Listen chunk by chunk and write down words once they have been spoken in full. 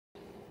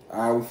All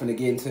right, we finna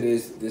get into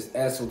this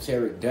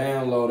esoteric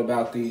download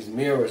about these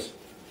mirrors.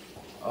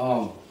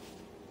 Um,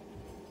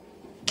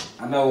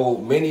 I know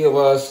many of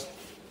us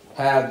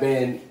have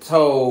been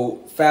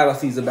told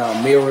fallacies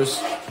about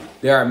mirrors.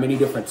 There are many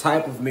different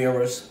type of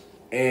mirrors,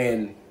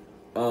 and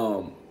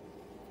you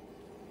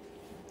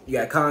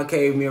got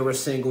concave mirrors,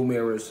 single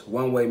mirrors,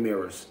 one-way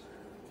mirrors.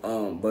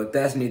 But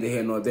that's neither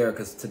here nor there,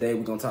 because today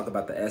we're going to talk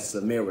about the essence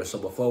of mirrors. So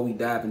before we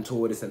dive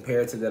into it, it's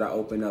imperative that I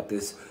open up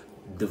this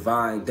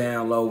divine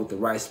download with the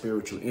right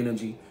spiritual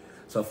energy.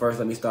 So first,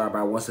 let me start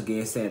by once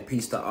again saying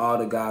peace to all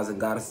the gods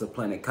and goddesses of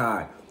planet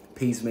Kai.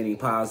 Peace meaning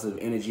positive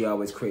energy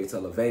always creates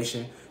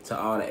elevation. To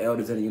all the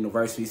elders in the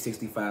university,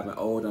 65 and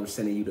old, I'm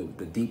sending you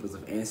the deepest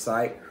of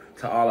insight.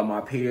 To all of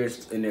my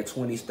peers in their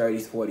 20s,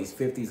 30s, 40s,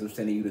 50s, I'm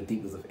sending you the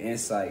deepest of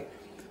insight.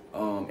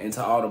 And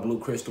to all the blue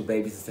crystal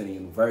babies that's in the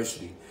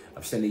university,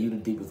 I'm sending you the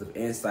deepest of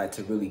insight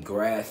to really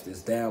grasp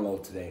this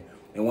download today.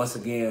 And once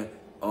again,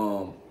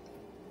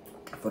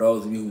 for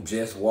those of you who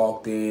just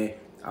walked in,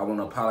 I want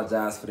to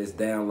apologize for this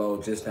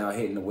download just now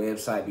hitting the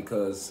website,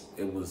 because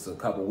it was a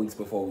couple weeks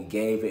before we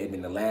gave it. And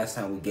then the last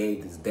time we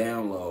gave this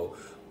download,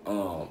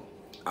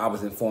 I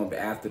was informed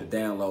after the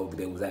download that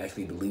it was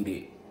actually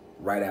deleted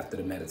right after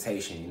the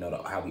meditation, you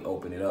know, how we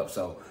open it up.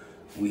 So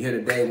we here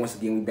today. Once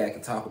again, we back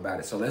and talk about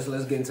it. So let's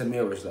get into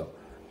mirrors though.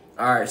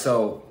 All right,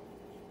 so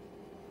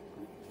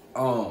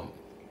I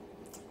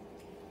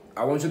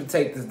want you to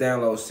take this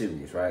download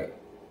serious, right?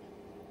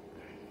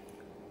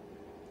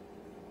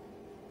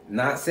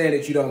 Not saying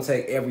that you don't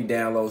take every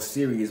download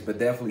serious, but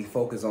definitely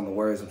focus on the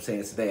words I'm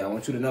saying today. I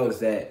want you to notice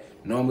that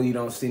normally you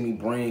don't see me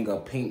bring a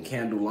pink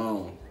candle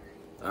on.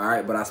 All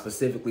right, but I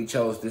specifically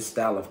chose this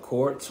style of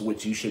quartz,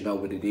 which you should know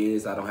what it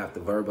is. I don't have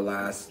to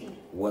verbalize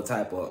what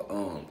type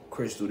of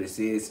crystal this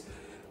is.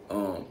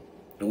 And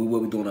we will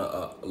be doing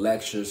a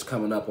lectures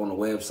coming up on the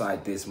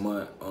website this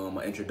month, an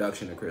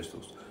introduction to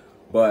crystals.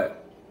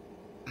 But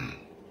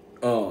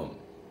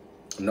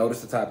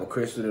notice the type of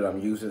crystal that I'm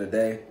using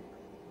today.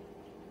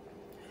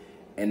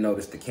 And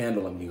notice the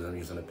candle I'm using. I'm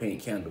using a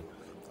pink candle.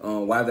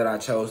 Why did I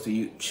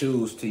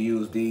choose to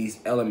use these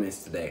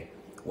elements today?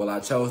 Well, I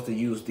chose to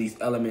use these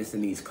elements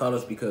in these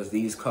colors because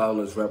these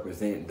colors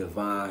represent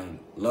divine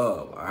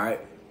love, all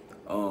right?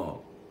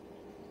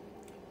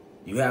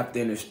 You have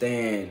to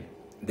understand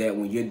that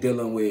when you're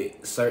dealing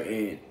with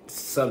certain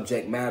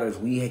subject matters,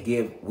 we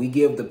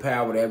give the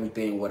power to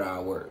everything with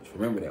our words.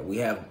 Remember that. We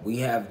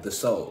have the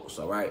souls,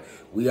 all right?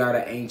 We are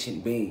the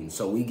ancient beings,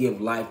 so we give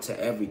life to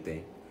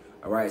everything.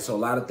 All right, so a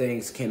lot of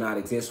things cannot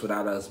exist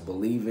without us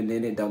believing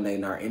in it,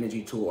 donating our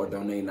energy to it, or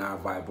donating our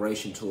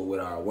vibration to it with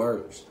our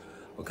words.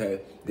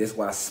 Okay, this is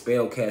why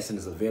spell casting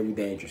is a very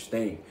dangerous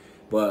thing.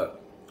 But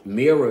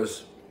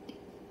mirrors,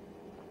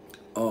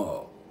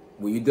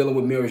 when you're dealing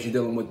with mirrors, you're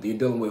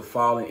dealing with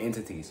fallen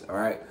entities. All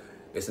right,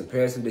 it's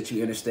imperative that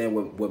you understand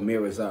what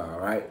mirrors are. All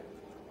right,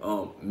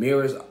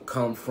 mirrors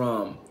come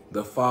from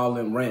the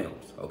fallen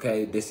realms.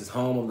 Okay, this is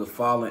home of the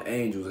fallen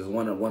angels. It's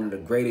one of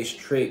the greatest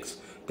tricks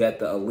that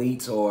the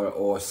elites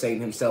or Satan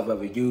himself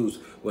ever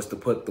used was to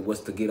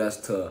get us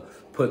to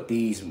put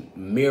these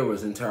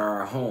mirrors into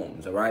our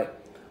homes. All right.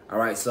 All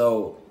right,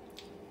 so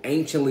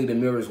anciently the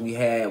mirrors we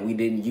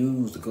didn't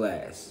use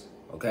glass,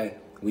 okay?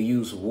 We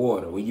used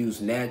water. We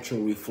used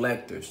natural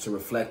reflectors to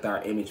reflect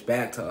our image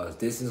back to us.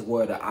 This is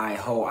where the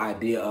whole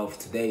idea of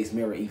today's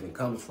mirror even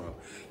comes from.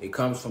 It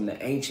comes from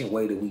the ancient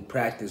way that we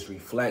practice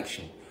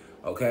reflection,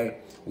 okay?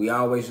 We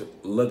always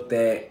looked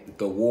at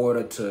the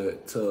water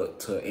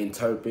to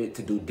interpret,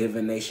 to do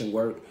divination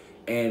work,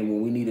 and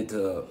when we needed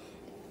to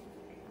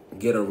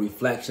get a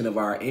reflection of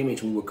our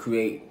image, we would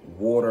create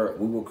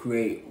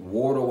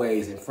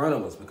waterways in front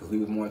of us because we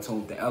were more in tune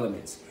with the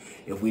elements.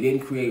 If we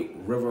didn't create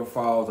river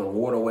falls or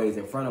waterways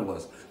in front of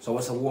us. So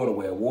what's a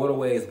waterway? A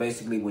waterway is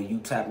basically when you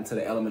tap into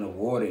the element of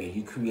water and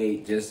you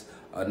create just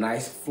a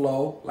nice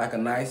flow, like a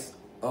nice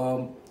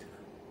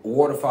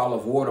waterfall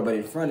of water, but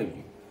in front of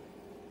you.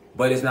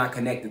 But it's not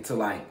connected to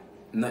like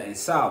nothing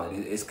solid.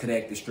 It's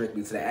connected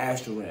strictly to the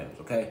astral realms,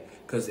 okay?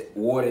 Because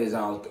water is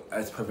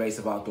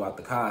pervasive all throughout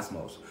the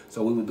cosmos.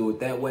 So we would do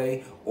it that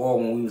way, or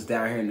when we was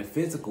down here in the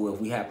physical,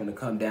 if we happen to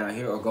come down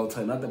here or go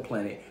to another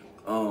planet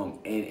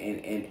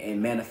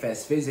and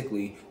manifest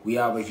physically, we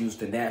always use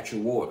the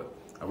natural water.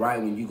 All right,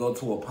 when you go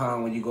to a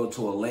pond, when you go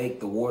to a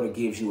lake, the water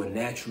gives you a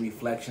natural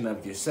reflection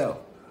of yourself.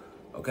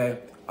 Okay.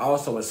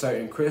 Also, a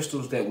certain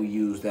crystals that we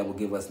use that will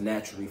give us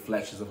natural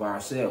reflections of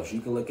ourselves.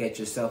 You can look at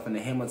yourself in a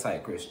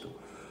hematite crystal.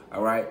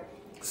 All right.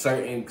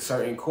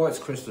 Certain quartz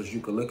crystals you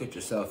can look at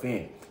yourself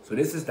in. So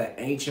this is the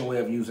ancient way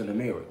of using a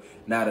mirror.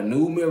 Now, the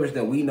new mirrors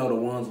that we know, the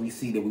ones we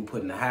see that we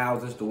put in the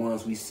houses, the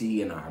ones we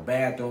see in our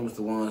bathrooms,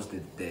 the ones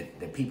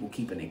that people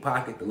keep in their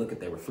pocket to look at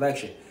their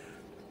reflection.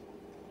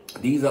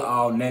 These are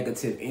all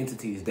negative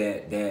entities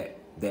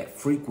that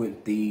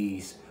frequent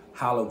these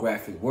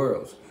holographic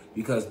worlds,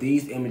 because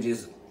these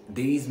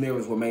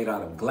mirrors were made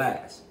out of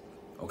glass.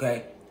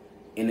 Okay,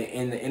 and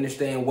to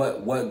understand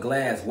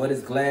what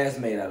is glass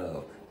made out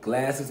of?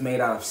 Glass is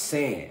made out of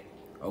sand.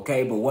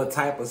 Okay, but what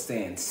type of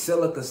sand?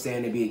 Silica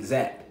sand, to be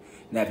exact.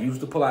 Now, if you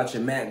used to pull out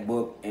your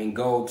MacBook and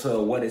go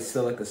to what is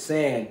silica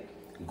sand,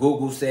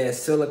 Google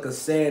says silica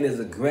sand is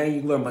a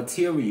granular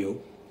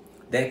material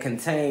that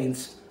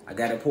contains, I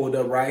got it pulled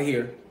up right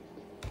here.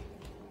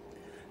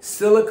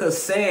 Silica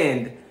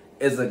sand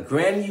is a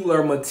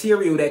granular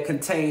material that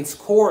contains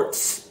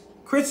quartz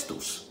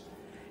crystals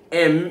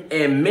and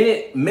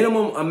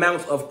minimum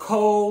amounts of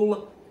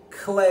coal,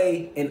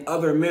 clay, and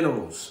other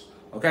minerals.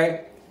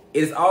 Okay?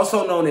 It is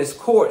also known as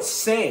quartz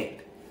sand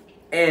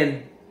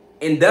and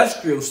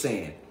industrial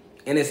sand,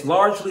 and it's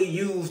largely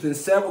used in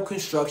several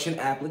construction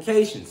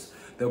applications.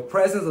 The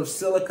presence of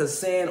silica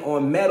sand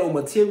on metal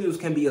materials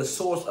can be a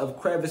source of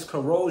crevice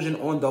corrosion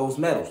on those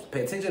metals.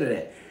 Pay attention to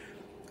that.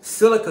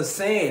 Silica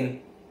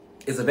sand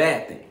is a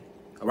bad thing.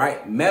 All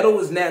right? Metal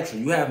is natural.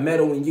 You have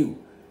metal in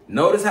you.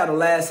 Notice how the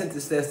last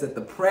sentence says that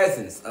the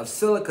presence of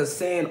silica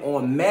sand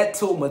on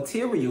metal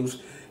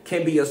materials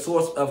can be a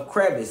source of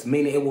crevice,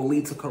 meaning it will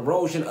lead to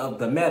corrosion of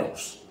the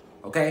metals.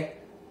 Okay?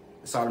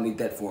 That's all I need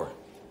that for.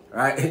 All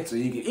right? So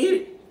you can eat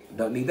it.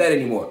 Don't need that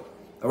anymore.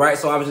 All right?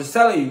 So I was just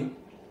telling you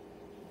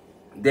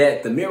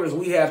that the mirrors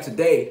we have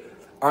today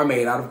are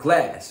made out of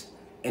glass.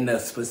 And the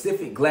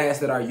specific glass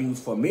that are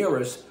used for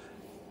mirrors,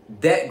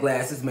 that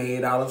glass is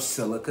made out of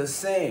silica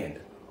sand.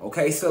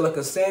 Okay,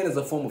 silica sand is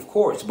a form of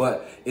quartz,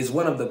 but it's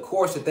one of the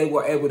quartz that they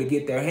were able to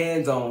get their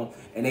hands on.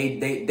 And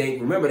they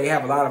remember, they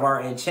have a lot of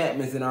our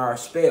enchantments and our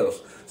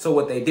spells. So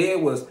what they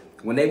did was,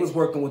 when they was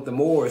working with the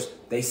Moors,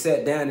 they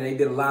sat down and they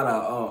did a lot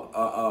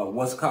of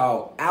what's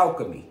called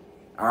alchemy.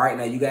 All right,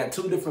 now you got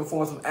two different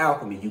forms of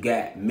alchemy. You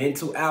got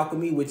mental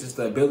alchemy, which is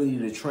the ability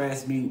to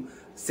transmute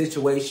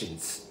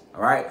situations.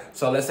 All right,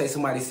 so let's say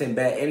somebody sent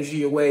bad energy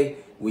your way.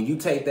 When you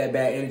take that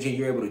bad energy,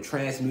 you're able to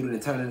transmute it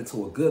and turn it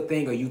into a good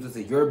thing or use it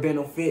to your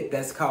benefit.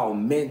 That's called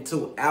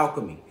mental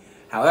alchemy.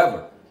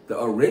 However, the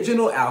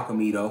original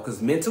alchemy, though,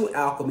 because mental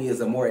alchemy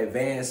is a more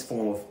advanced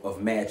form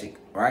of magic,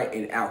 right,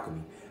 in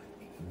alchemy.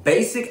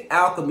 Basic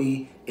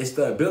alchemy is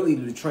the ability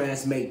to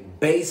transmute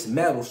base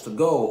metals to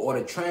gold or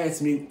to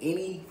transmute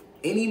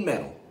any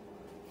metal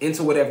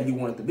into whatever you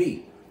want it to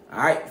be, all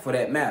right, for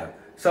that matter.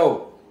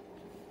 So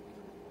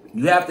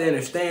you have to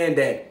understand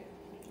that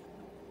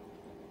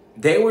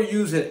they were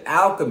using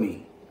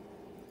alchemy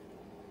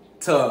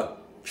to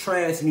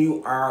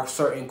transmute our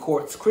certain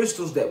quartz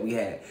crystals that we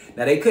had.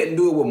 Now, they couldn't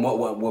do it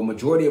with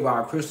majority of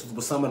our crystals,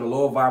 but some of the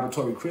lower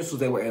vibratory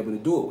crystals they were able to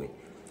do it with.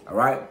 All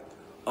right.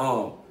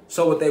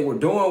 So what they were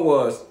doing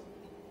was,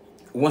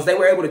 once they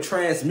were able to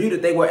transmute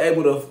it, they were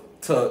able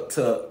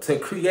to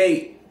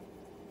create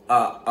a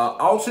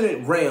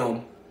alternate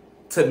realm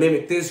to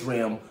mimic this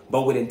realm,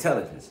 but with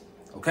intelligence.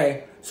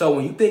 Okay. So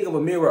when you think of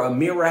a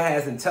mirror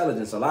has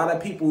intelligence. A lot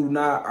of people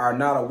are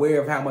not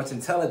aware of how much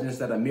intelligence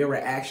that a mirror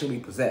actually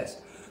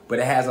possesses. But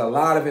it has a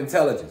lot of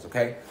intelligence,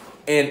 okay?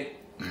 And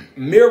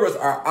mirrors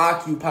are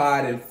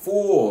occupied and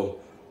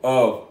full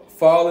of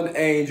fallen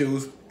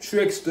angels,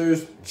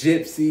 tricksters,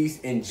 gypsies,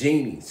 and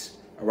genies,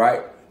 all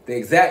right? The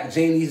exact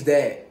genies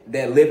that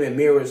live in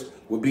mirrors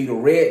would be the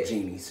red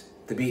genies,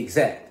 to be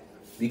exact.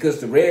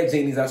 Because the red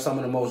genies are some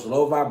of the most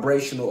low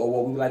vibrational, or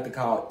what we like to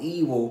call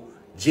evil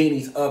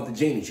genies of the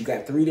genies. You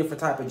got 3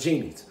 different types of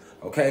genies,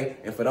 okay?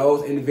 And for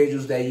those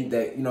individuals that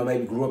you know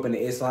maybe grew up in the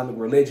Islamic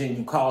religion,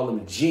 you call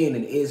them jinn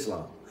in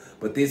Islam.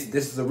 But this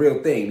is a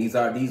real thing. These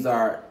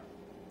are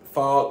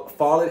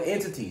fallen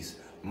entities,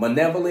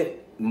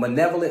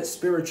 malevolent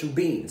spiritual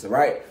beings, all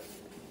right?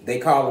 They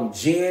call them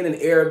jinn in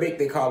Arabic.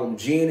 They call them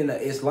jinn in the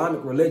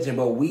Islamic religion,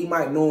 but we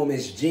might know them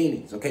as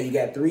genies, okay? You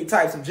got 3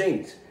 types of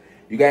genies.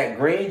 You got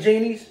green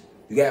genies,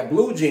 you got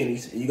blue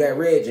genies, and you got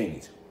red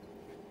genies.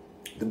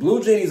 The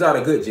blue genies are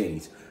the good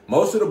genies.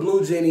 Most of the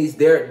blue genies,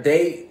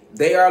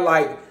 they are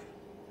like,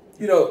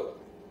 you know,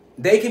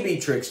 they can be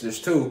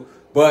tricksters too,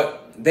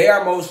 but they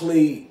are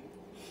mostly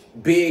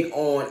big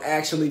on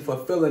actually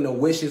fulfilling the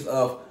wishes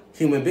of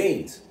human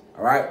beings.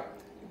 All right.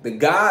 The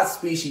God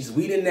species,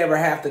 we didn't never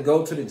have to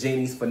go to the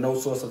genies for no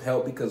source of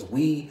help because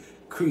we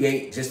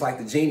create just like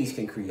the genies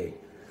can create.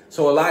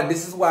 So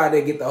this is where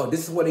they get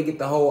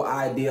the whole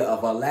idea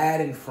of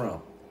Aladdin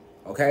from.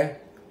 Okay.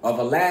 Of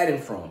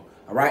Aladdin from.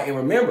 All right. And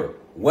remember,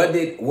 what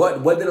did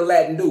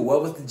Aladdin do?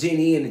 What was the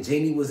genie in? The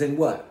genie was in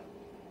what?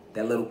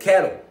 That little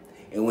kettle.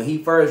 And when he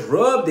first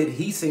rubbed it,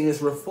 he seen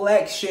his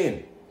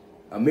reflection,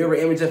 a mirror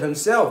image of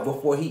himself,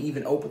 before he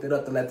even opened it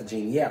up to let the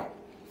genie out.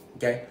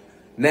 Okay.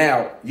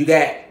 Now you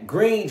got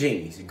green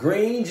genies.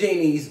 Green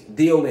genies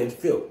deal in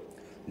filth.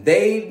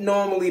 They're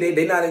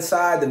not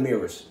inside the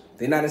mirrors.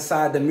 They're not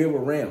inside the mirror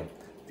realm.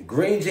 The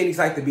green genies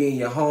like to be in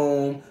your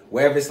home,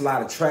 wherever it's a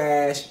lot of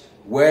trash,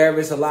 wherever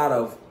it's a lot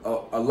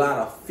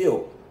of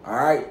filth. All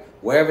right.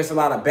 Wherever it's a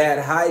lot of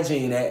bad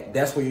hygiene at,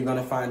 that's where you're going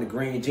to find the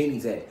green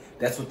genies at.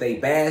 That's what they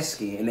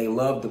bask in, and they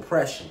love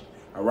depression.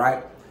 All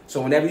right.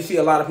 So whenever you see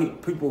a lot of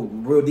people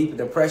real deep in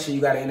depression,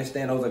 you got to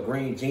understand those are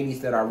green genies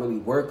that are really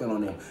working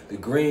on them. The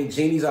green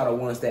genies are the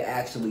ones that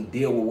actually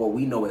deal with what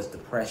we know as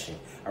depression.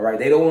 All right.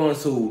 They're the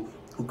ones who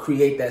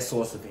create that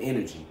source of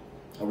energy.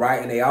 All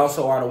right. And they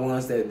also are the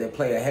ones that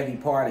play a heavy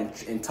part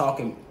in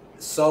talking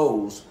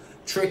souls,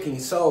 tricking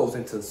souls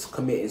into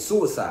committing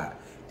suicide.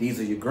 These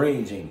are your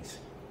green genies,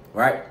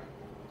 right?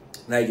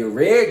 Now, your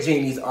red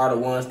genies are the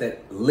ones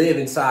that live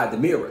inside the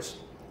mirrors.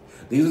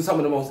 These are some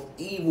of the most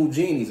evil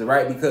genies, all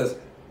right? Because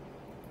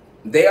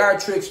they are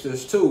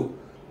tricksters too,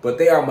 but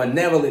they are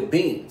malevolent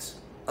beings,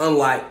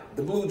 unlike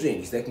the blue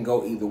genies that can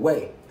go either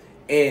way.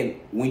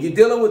 And when you're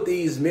dealing with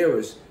these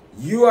mirrors,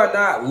 you are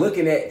not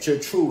looking at your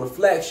true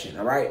reflection,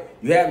 all right?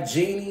 You have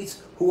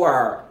genies who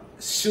are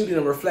shooting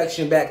a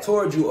reflection back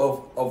towards you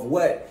of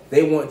what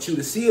they want you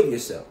to see of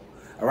yourself,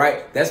 all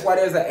right? That's why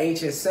there's an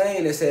ancient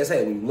saying that says,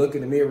 hey, when you look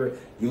in the mirror,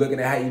 you're looking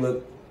at how you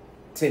look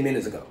 10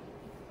 minutes ago,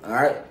 all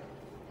right?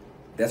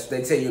 That's what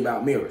they tell you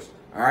about mirrors,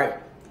 all right?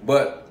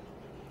 But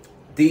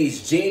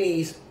these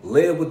genies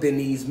live within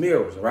these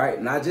mirrors,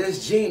 right? Not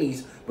just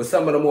genies, but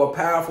some of the more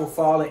powerful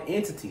fallen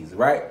entities,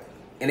 right?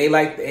 And they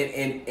like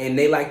and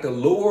they like to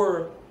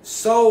lure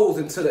souls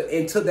into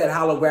that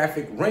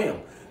holographic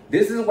realm.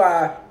 This is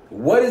why,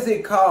 what is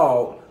it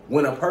called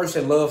when a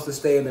person loves to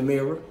stay in the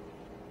mirror?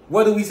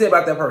 What do we say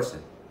about that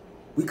person?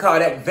 We call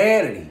that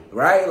vanity,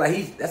 right?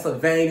 Like that's a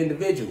vain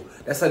individual.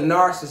 That's a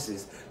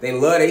narcissist. They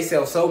love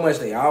themselves so much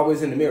they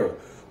always in the mirror.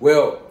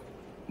 Well,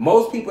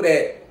 most people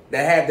that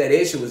have that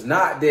issue is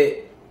not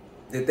that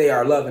they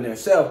are loving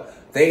themselves.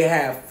 They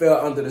have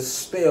fell under the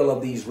spell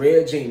of these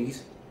red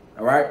genies,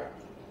 all right?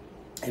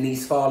 And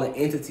these fallen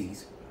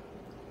entities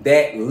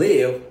that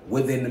live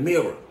within the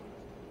mirror,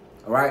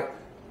 all right?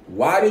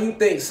 Why do you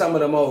think some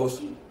of the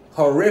most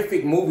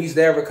horrific movies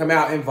that ever come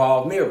out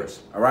involve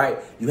mirrors, all right?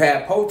 You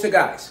have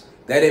Poltergeist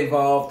that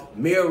involved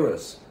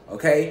mirrors,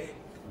 okay?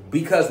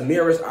 Because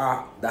mirrors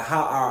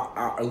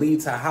lead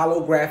to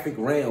holographic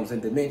realms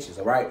and dimensions,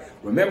 all right?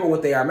 Remember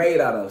what they are made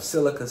out of: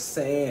 silica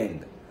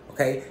sand,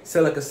 okay?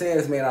 Silica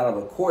sand is made out of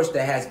a quartz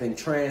that has been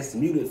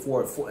transmuted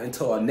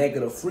into a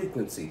negative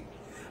frequency,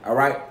 all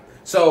right?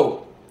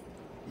 So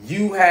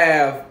you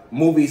have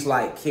movies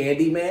like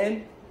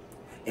Candyman.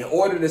 In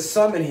order to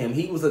summon him,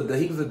 he was a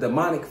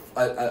demonic,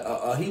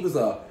 he was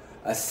a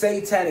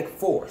satanic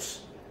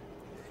force.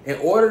 In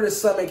order to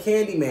summon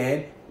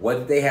Candyman, what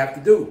did they have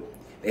to do?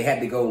 They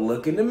had to go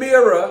look in the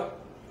mirror,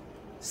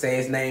 say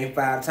his name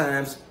 5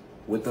 times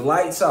with the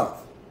lights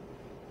off.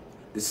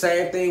 The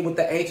same thing with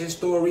the ancient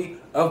story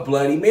of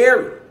Bloody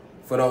Mary.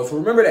 For those who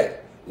remember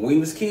that, when we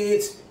was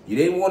kids, you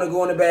didn't want to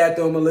go in the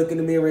bathroom and look in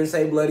the mirror and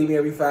say Bloody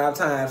Mary 5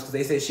 times because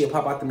they said she'll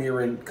pop out the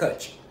mirror and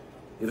cut you.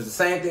 It was the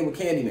same thing with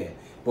Candyman.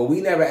 But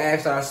we never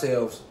asked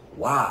ourselves,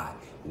 why?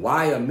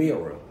 Why a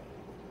mirror?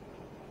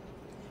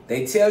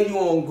 They tell you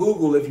on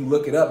Google, if you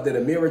look it up, that a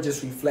mirror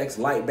just reflects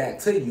light back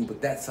to you,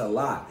 but that's a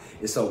lie.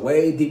 It's a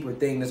way deeper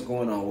thing that's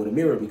going on with a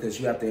mirror, because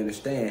you have to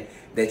understand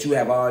that you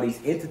have all these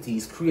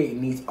entities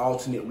creating these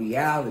alternate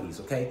realities,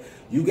 okay?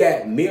 You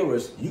got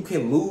mirrors, you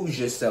can lose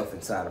yourself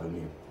inside of a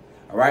mirror,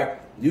 all right?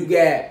 You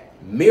got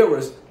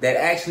mirrors that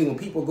actually, when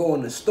people go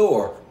in the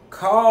store,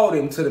 call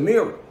them to the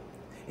mirror.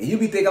 And you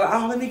be thinking, like,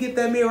 oh, let me get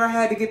that mirror. I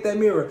had to get that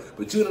mirror.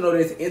 But you don't know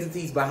there's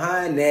entities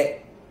behind that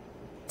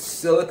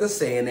silica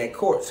sand, that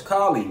quartz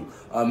calling you.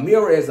 A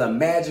mirror is a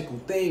magical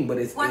thing, but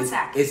it's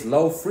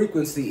low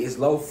frequency. It's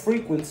low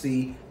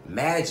frequency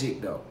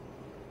magic, though.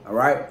 All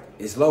right?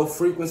 It's low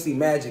frequency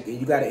magic. And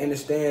you got to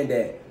understand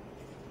that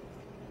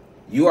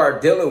you are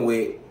dealing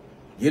with,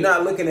 you're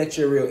not looking at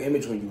your real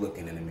image when you're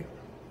looking in the mirror.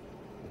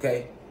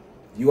 Okay?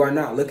 You are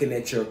not looking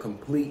at your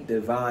complete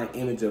divine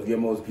image of your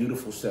most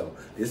beautiful self.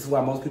 This is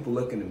why most people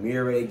look in the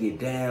mirror, they get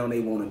down, they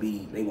want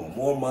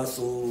more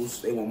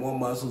muscles,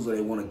 or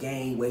they want to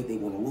gain weight, they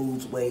want to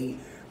lose weight.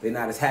 They're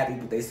not as happy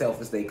with themselves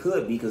as they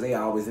could be because they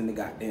are always in the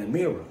goddamn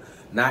mirror.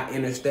 Not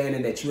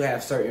understanding that you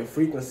have certain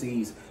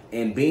frequencies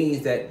and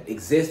beings that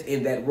exist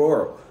in that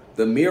world.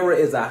 The mirror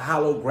is a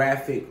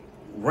holographic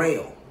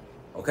realm,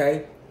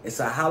 okay? It's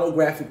a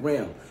holographic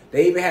realm.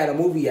 They even had a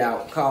movie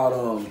out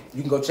called, you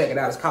can go check it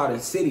out, it's called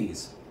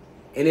Insidious.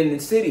 And in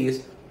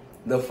Insidious,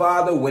 the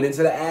father went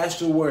into the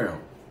astral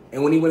realm.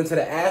 And when he went into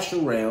the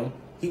astral realm,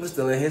 he was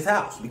still in his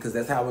house, because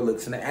that's how it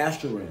looks in the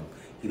astral realm.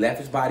 He left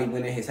his body,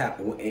 went in his house,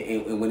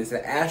 and went into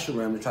the astral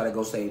realm to try to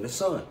go save his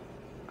son.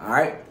 All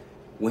right?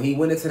 When he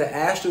went into the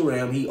astral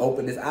realm, he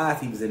opened his eyes,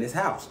 he was in his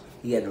house.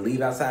 He had to leave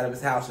outside of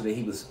his house, and then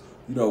he was,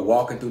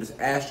 walking through this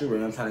astral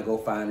realm trying to go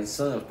find his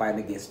son,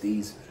 fighting against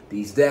these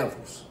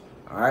devils.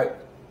 All right?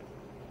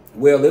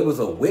 Well, it was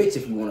a witch,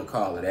 if you want to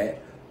call it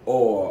that,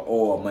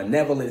 or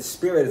malevolent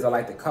spirit, as I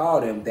like to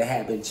call them, that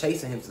had been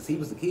chasing him since he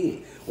was a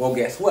kid. Well,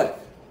 guess what?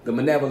 The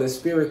malevolent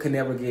spirit could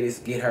never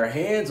get her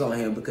hands on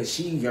him because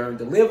she yearned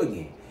to live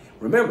again.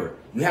 Remember,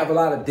 you have a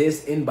lot of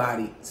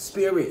disembodied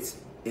spirits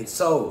and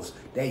souls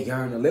that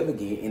yearn to live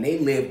again, and they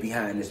live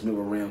behind this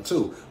mirror realm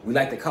too. We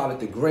like to call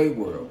it the gray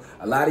world.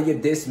 A lot of your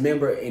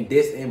dismembered and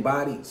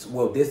disembodied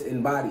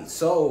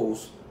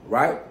souls,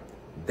 right?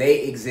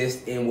 They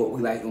exist in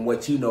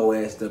what you know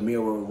as the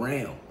mirror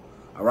realm.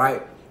 All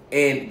right?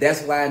 And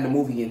that's why in the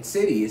movie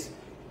Insidious,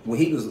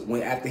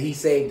 after he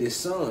saved his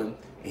son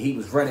and he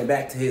was running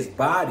back to his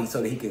body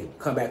so that he could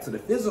come back to the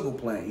physical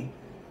plane,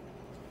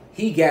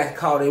 he got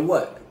caught in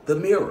what? The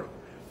mirror.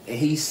 And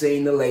he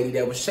seen the lady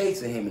that was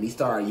chasing him, and he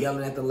started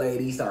yelling at the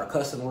lady, he started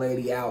cussing the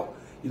lady out,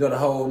 You know, the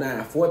whole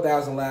 9.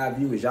 4,000 live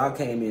viewers. Y'all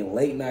came in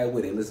late night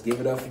with it. Let's give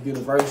it up for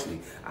University.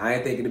 I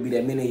ain't thinking to be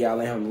that many of y'all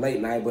in here on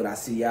late night, but I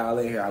see y'all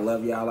in here. I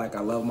love y'all like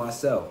I love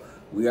myself.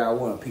 We are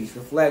one. Peace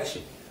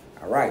reflection.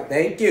 All right,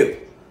 thank you.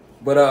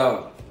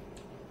 But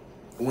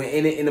when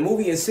in the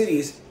movie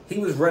Insidious, he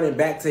was running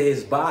back to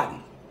his body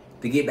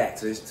to get back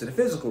to the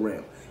physical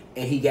realm.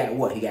 And he got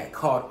what? He got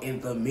caught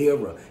in the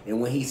mirror. And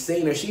when he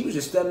seen her, she was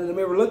just standing in the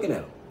mirror looking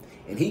at him.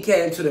 And he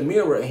came to the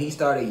mirror and he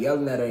started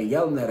yelling at her and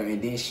yelling at her.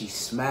 And then she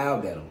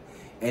smiled at him.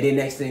 And then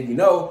next thing you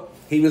know,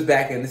 he was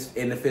back in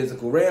the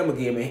physical realm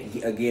again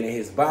in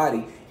his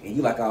body. And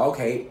you like, oh,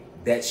 okay,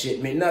 that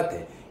shit meant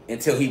nothing.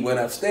 Until he went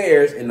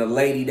upstairs and the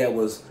lady that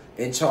was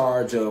in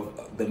charge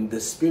of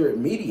the spirit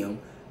medium,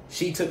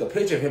 she took a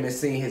picture of him and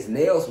seen his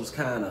nails was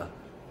kind of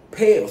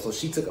pale. So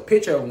she took a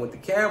picture of him with the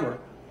camera.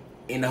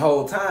 And the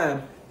whole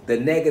time, the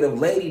negative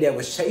lady that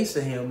was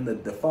chasing him,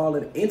 the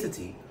fallen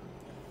entity,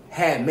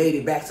 had made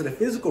it back to the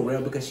physical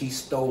realm because she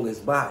stole his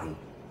body.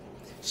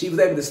 She was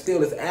able to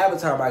steal his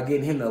avatar by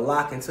getting him to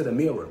lock into the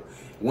mirror.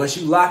 Once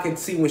you lock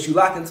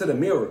into the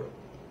mirror,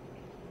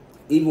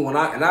 even when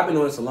and I've been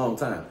doing this a long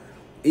time,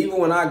 even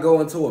when I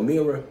go into a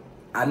mirror,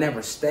 I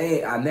never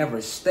stay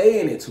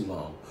in it too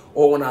long.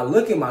 Or when I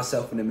look at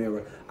myself in the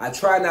mirror, I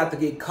try not to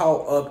get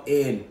caught up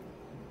in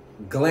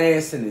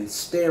glancing and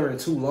staring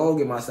too long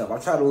at myself. I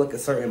try to look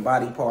at certain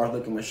body parts,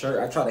 look at my shirt.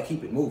 I try to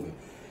keep it moving.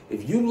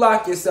 If you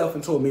lock yourself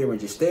into a mirror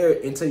and just stare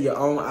into your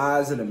own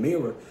eyes in the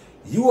mirror,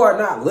 you are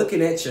not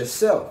looking at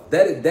yourself.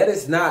 That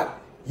is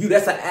not you.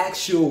 That's an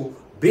actual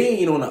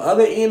being on the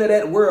other end of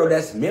that world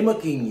that's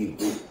mimicking you.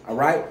 All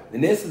right?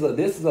 And this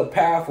is a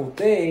powerful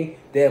thing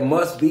that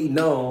must be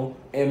known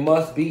and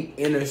must be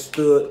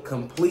understood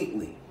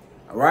completely.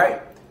 All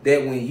right?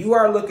 That when you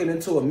are looking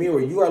into a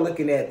mirror, you are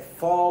looking at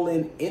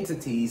fallen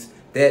entities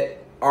that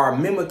are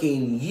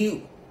mimicking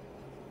you.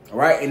 All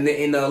right? And the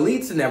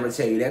elites will never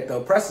tell you that. The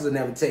oppressors will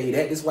never tell you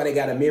that. This is why they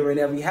got a mirror in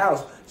every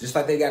house, just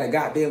like they got a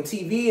goddamn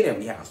TV in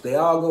every house. They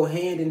all go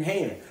hand in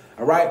hand.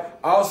 All right?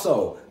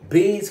 Also,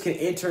 beings can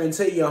enter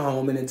into your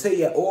home and into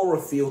your aura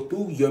field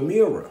through your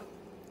mirror.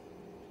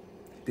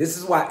 This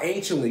is why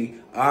anciently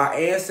our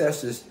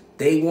ancestors,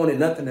 they wanted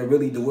nothing to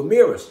really do with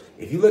mirrors.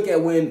 If you look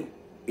at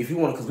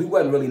because we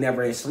wasn't really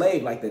never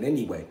enslaved like that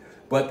anyway.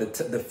 But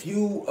the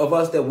few of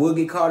us that would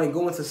get caught and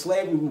go into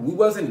slavery, we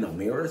wasn't in no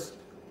mirrors.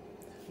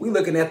 We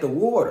looking at the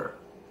water.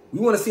 We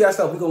want to see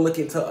ourselves. We're going to look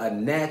into a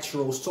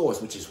natural source,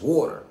 which is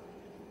water.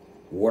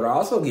 Water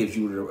also gives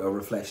you a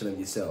reflection of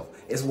yourself,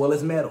 as well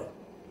as metal.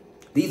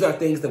 These are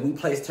things that we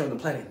place here on the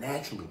planet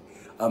naturally.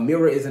 A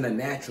mirror isn't a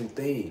natural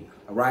thing,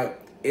 all right?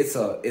 It's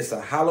a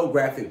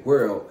holographic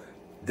world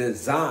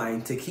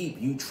designed to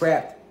keep you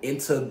trapped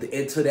into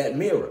that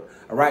mirror.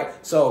 All right.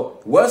 So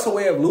what's a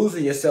way of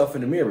losing yourself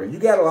in the mirror? You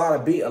got a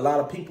lot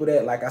of people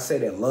that, like I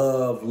said, that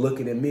love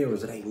looking in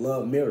mirrors, and they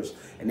love mirrors,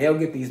 and they'll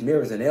get these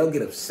mirrors and they'll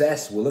get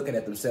obsessed with looking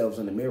at themselves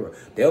in the mirror.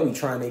 They'll be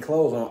trying their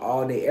clothes on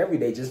all day, every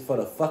day, just for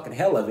the fucking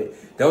hell of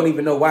it. Don't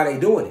even know why they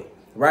doing it.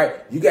 Right.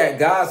 You got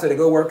guys that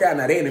go work out.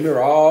 Now they in the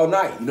mirror all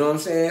night. You know what I'm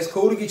saying? It's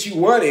cool to get you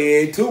 1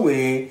 in, 2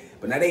 in,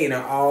 but now they in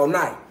there all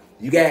night.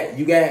 You got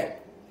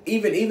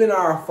even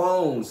our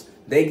phones.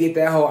 They get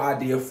that whole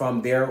idea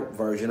from their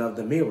version of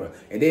the mirror.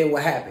 And then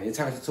what happened? It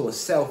turns into a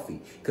selfie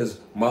because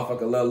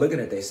motherfucker love looking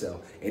at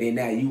themselves. And then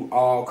now you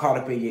all caught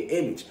up in your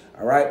image.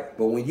 All right.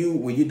 But when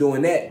you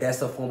doing that,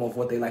 that's a form of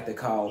what they like to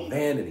call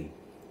vanity.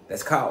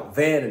 That's called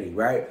vanity.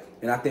 Right.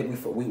 And I think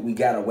we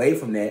got away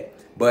from that.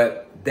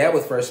 But that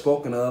was first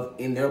spoken of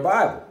in their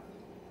Bible.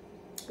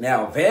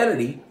 Now,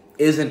 vanity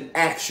is an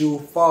actual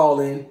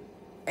fallen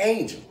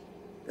angel.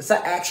 It's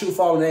an actual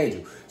fallen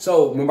angel.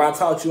 So remember I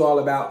taught you all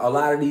about a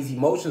lot of these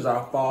emotions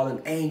are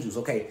fallen angels.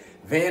 Okay,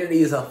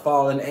 vanity is a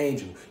fallen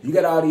angel. You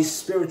got all these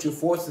spiritual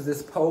forces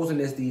that's posing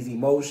as these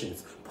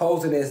emotions,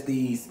 posing as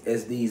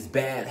these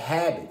bad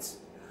habits.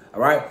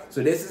 All right,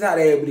 so this is how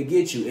they're able to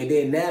get you. And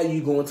then now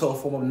you go into a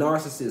form of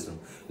narcissism.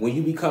 When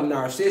you become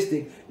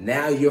narcissistic,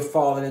 now you're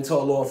falling into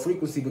a lower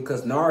frequency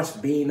because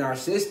being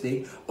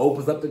narcissistic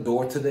opens up the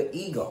door to the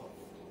ego.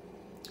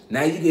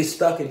 Now you get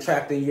stuck and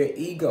trapped in your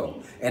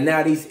ego. And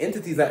now these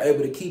entities are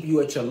able to keep you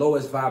at your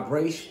lowest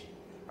vibration.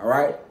 All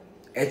right?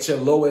 At your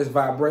lowest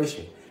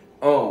vibration.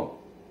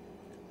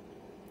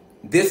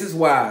 This is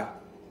why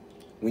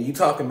when you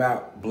talking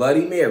about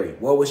Bloody Mary,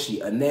 what was she?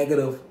 A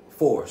negative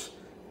force.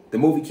 The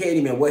movie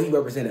Candyman, what he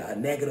represented, a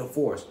negative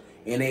force.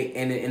 And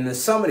in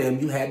some of them,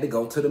 you had to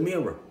go to the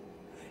mirror.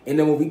 In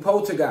the movie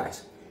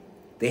Poltergeist,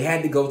 they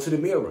had to go to the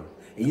mirror.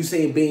 And you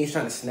seeing beings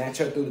trying to snatch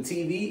her through the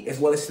TV as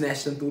well as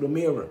snatch them through the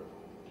mirror.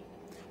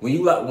 When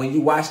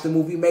you watch the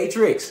movie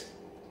Matrix,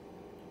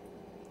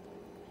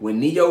 when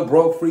Neo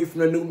broke free from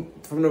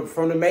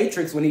the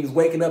Matrix, when he was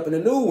waking up in the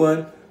new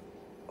one,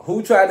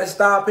 who tried to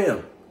stop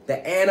him?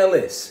 The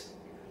analyst,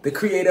 the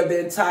creator of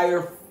the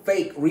entire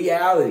fake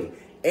reality.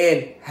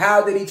 And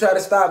how did he try to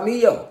stop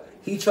Neo?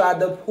 He tried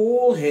to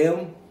pull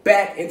him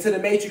back into the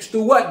Matrix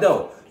through what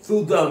though?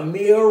 Through the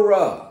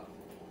mirror.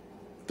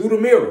 Through the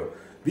mirror.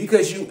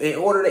 Because in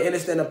order to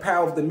understand the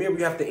power of the mirror,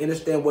 you have to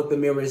understand what the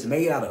mirror is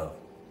made out of.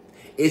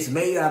 It's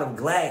made out of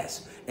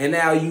glass. And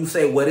now you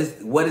say, what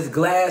is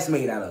glass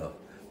made out of?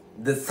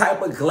 The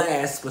type of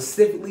glass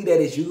specifically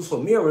that is used for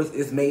mirrors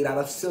is made out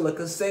of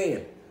silica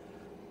sand.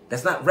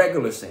 That's not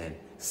regular sand.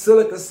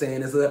 Silica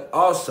sand is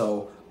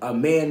also a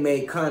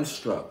man-made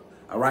construct.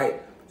 All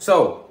right.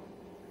 So,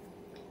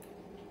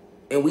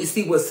 and we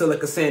see what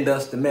silica sand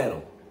does to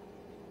metal.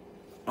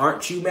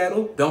 Aren't you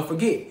metal? Don't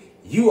forget,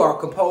 you are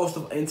composed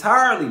of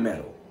entirely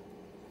metal.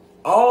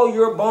 All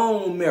your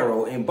bone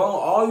marrow and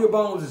all your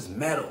bones is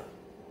metal.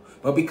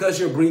 But because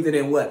you're breathing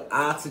in what?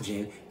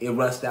 Oxygen, it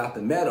rusts out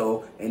the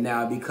metal, and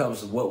now it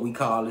becomes what we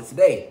call it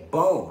today,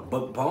 bone.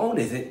 But bone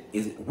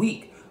isn't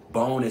weak.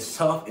 Bone is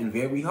tough and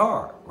very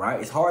hard, right?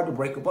 It's hard to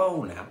break a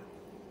bone now.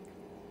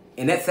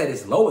 And that's at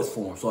its lowest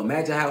form. So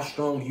imagine how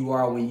strong you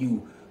are when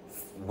you,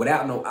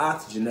 without no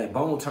oxygen, that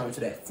bone turns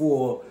to that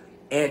full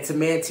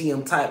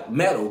adamantium type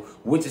metal,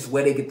 which is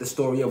where they get the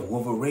story of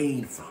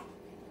Wolverine from.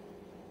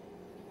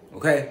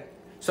 Okay?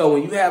 So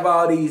when you have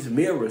all these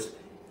mirrors,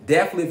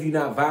 definitely if you're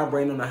not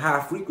vibrating on a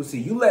high frequency,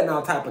 you letting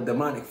all type of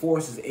demonic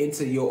forces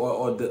into your,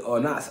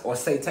 or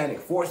satanic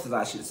forces,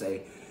 I should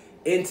say,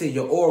 into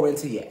your aura,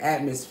 into your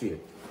atmosphere.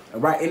 All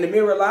right? And the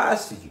mirror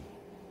lies to you.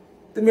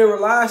 The mirror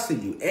lies to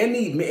you. And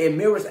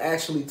mirrors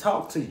actually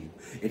talk to you.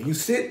 If you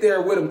sit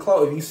there with them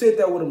if you sit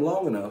there with them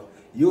long enough,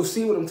 you'll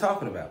see what I'm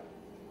talking about.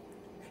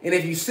 And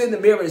if you sit in the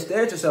mirror and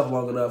stare at yourself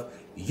long enough,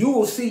 you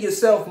will see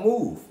yourself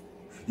move.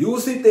 You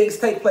will see things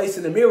take place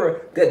in the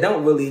mirror that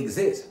don't really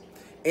exist.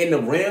 And the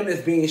realm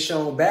is being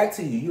shown back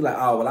to you. You're like,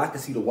 oh, well, I can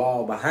see the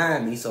wall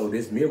behind me, so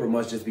this mirror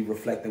must just be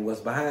reflecting what's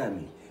behind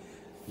me.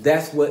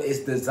 That's what it's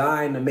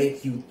designed to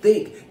make you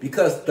think,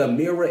 because the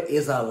mirror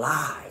is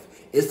alive.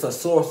 It's a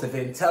source of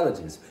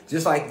intelligence.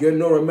 Just like your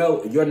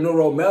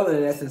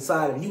neuromelanin that's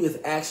inside of you is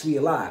actually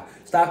alive.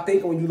 Stop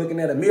thinking when you're looking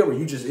at a mirror,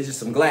 it's just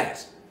some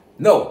glass.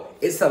 No,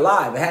 it's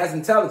alive. It has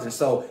intelligence,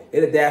 so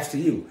it adapts to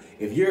you.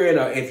 If you're in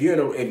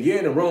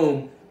a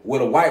room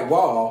with a white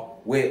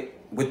wall with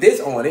this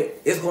on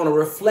it, it's going to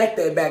reflect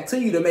that back to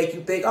you to make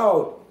you think,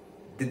 oh,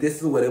 this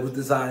is what it was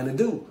designed to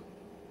do.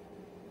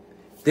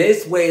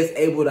 This way it's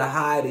able to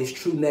hide its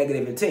true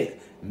negative intent.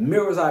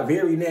 Mirrors are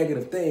very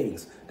negative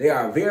things. They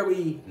are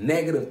very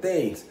negative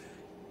things.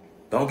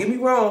 Don't get me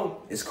wrong.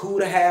 It's cool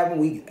to have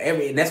them.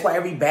 And that's why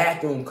every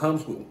bathroom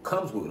comes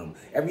with them.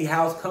 Every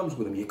house comes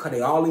with them.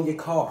 They all in your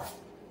car.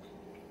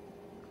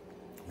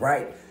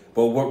 Right?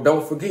 But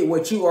don't forget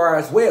what you are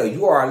as well.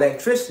 You are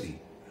electricity.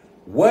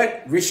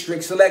 What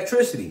restricts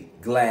electricity?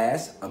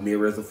 Glass. A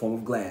mirror is a form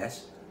of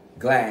glass.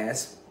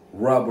 Glass,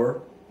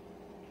 rubber,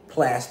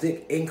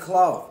 plastic, and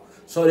cloth.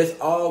 So this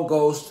all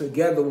goes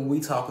together when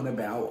we talking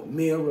about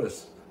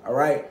mirrors. All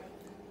right?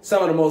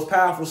 Some of the most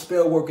powerful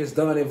spell work is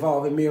done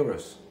involving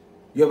mirrors.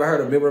 You ever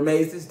heard of mirror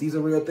mazes? These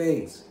are real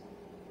things.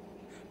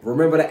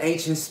 Remember the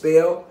ancient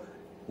spell?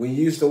 We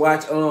used to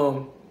watch,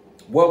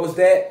 what was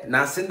that?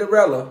 Not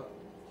Cinderella.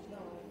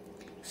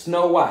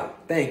 Snow White.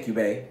 Thank you,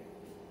 babe.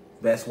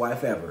 Best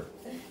wife ever.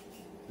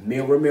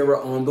 Mirror,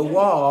 mirror on the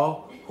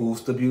wall.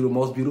 Who's the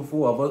most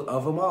beautiful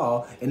of them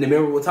all? And the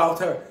mirror will talk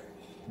to her.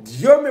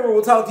 Your mirror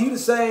will talk to you the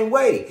same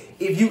way.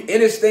 If you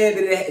understand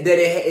that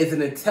it is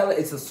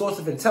it's a source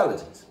of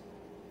intelligence.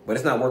 But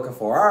it's not working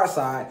for our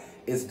side.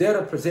 It's there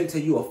to present to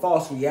you a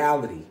false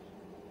reality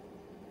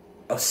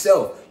of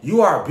self.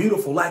 You are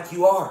beautiful like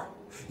you are.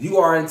 You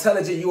are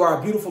intelligent. You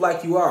are beautiful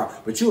like you are.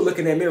 But you're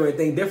looking at that mirror and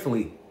think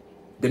differently.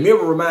 The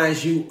mirror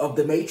reminds you of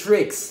the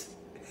Matrix.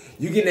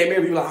 You get in that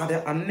mirror, you're like,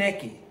 oh, I'm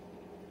naked.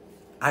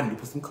 I need to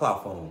put some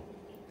cloth on.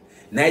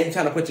 Now you're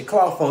trying to put your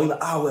cloth on. You're like,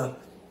 oh, well,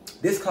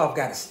 this cloth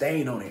got a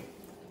stain on it.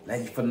 Now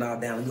you're putting it all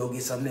down and go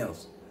get something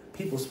else.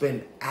 People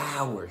spend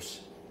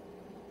hours,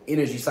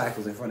 energy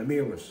cycles in front of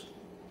mirrors.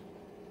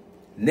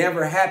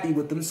 Never happy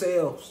with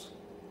themselves.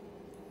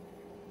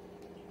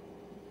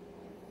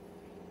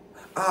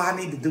 Oh, I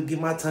need to get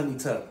my tummy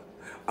tucked.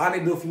 I need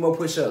to do a few more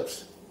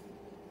push-ups.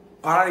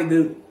 I need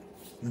to do.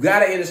 You got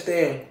to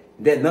understand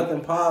that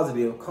nothing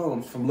positive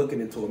comes from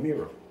looking into a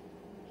mirror.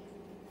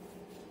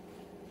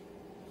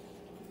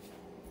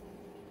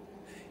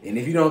 And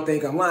if you don't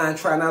think I'm lying,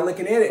 try not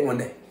looking at it one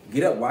day.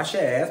 Get up, wash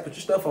your ass, put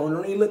your stuff on,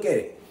 don't even look at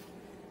it.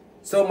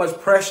 So much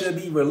pressure to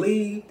be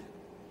relieved.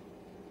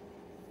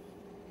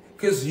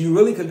 Because you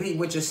really compete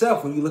with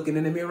yourself when you're looking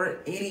in the mirror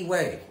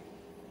anyway.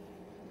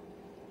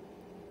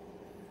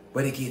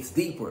 But it gets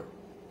deeper.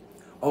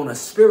 On a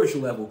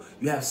spiritual level,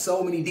 you have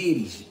so many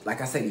deities. Like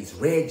I say, these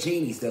red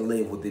genies that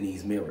live within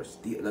these mirrors.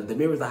 The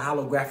mirror is a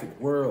holographic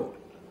world.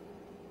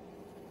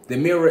 The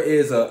mirror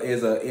is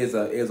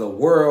a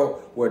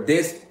world where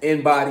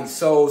disembodied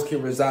souls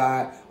can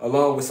reside,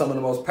 along with some of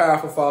the most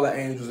powerful fallen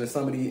angels and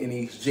some of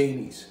these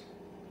genies.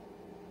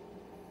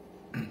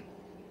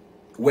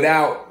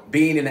 Without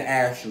being in the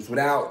astrals,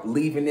 without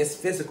leaving this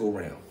physical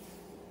realm.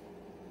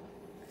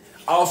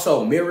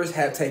 Also, mirrors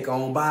have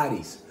take-on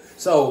bodies.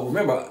 So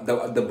remember,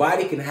 the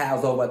body can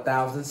house over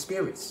 1,000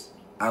 spirits.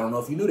 I don't know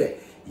if you knew that.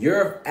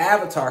 Your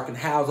avatar can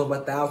house over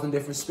 1,000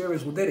 different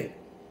spirits within it.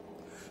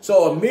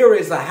 So a mirror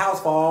is a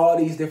house for all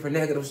these different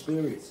negative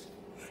spirits.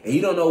 And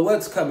you don't know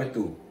what's coming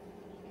through.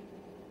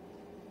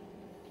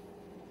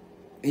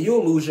 And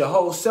you'll lose your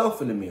whole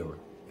self in the mirror.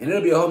 And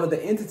it'll be a whole other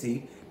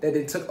entity that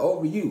they took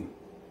over you.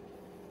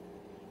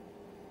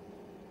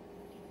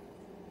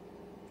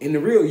 And the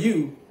real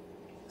you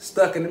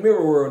stuck in the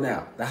mirror world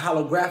now. The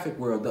holographic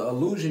world, the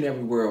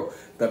illusionary world,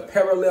 the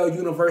parallel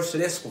universe to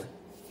this one.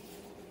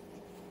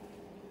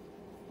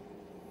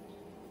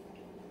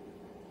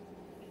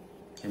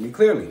 Hear me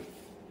clearly.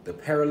 The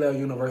parallel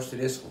universe to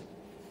this one.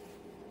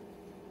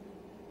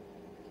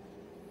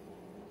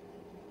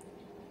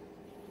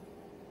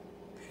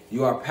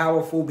 You are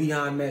powerful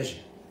beyond measure.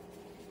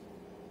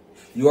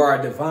 You are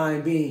a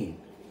divine being.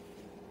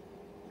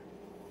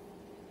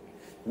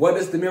 What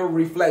does the mirror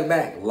reflect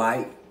back?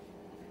 Light.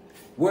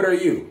 What are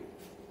you?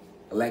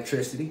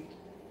 Electricity,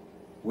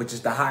 which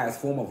is the highest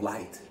form of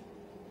light.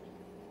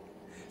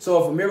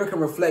 So if a mirror can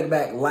reflect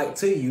back light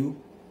to you,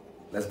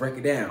 let's break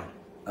it down.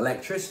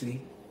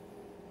 Electricity.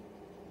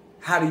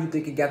 How do you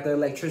think it got the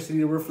electricity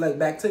to reflect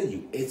back to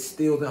you? It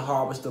steals and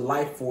harvests the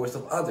life force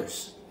of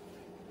others.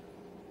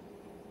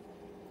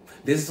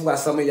 This is why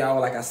some of y'all,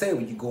 like I said,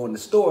 when you go in the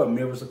store,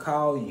 mirrors will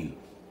call you.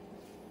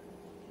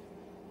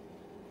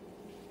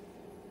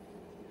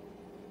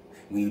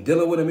 When you're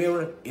dealing with a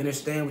mirror,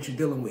 understand what you're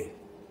dealing with.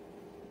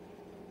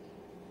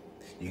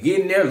 You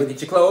get in there, look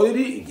at your clothes,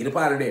 and get up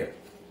out of there.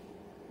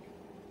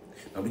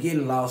 Don't be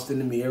getting lost in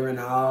the mirror and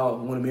all,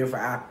 want a mirror for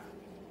eye.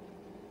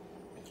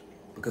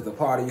 Because a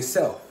part of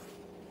yourself.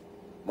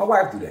 My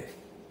wife do that.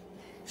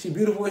 She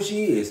beautiful as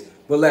she is,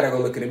 but let her go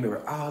look in the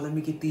mirror. Oh, let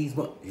me get these.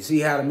 You see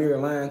how the mirror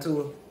lying to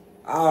her?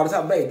 Oh, the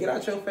top, babe, get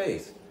out your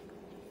face.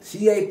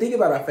 She ain't thinking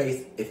about her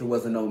face if it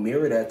wasn't no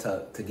mirror there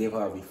to give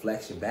her a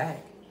reflection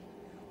back.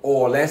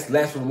 Or let's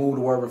remove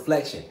the word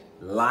reflection.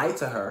 Lie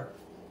to her.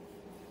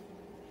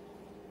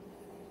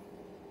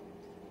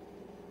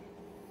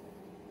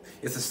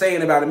 It's a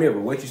saying about a mirror.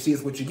 What you see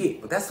is what you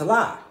get. But that's a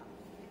lie.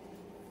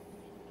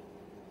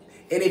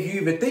 And if you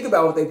even think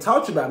about what they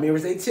taught you about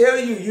mirrors, they tell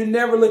you you're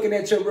never looking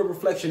at your real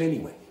reflection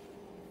anyway.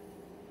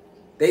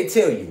 They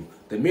tell you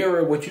the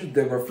mirror,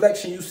 the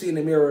reflection you see in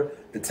the mirror,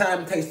 the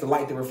time it takes the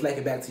light to reflect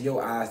it back to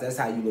your eyes, that's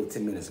how you looked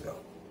 10 minutes ago.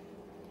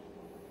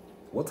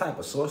 What type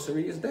of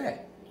sorcery is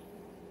that?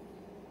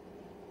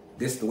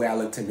 This is the way I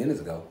looked 10 minutes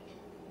ago.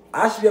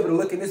 I should be able to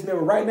look in this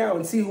mirror right now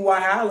and see how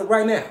I look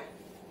right now.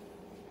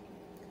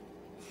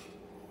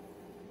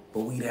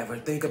 But we never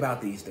think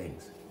about these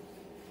things.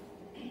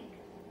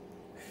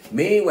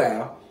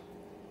 Meanwhile,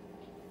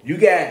 you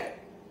got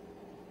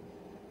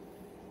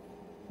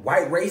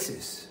white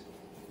racists,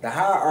 the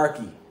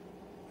hierarchy,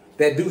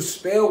 that do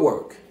spell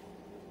work.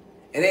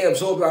 And they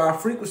absorb our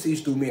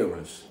frequencies through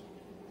mirrors.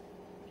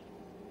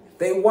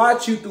 They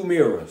watch you through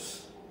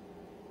mirrors.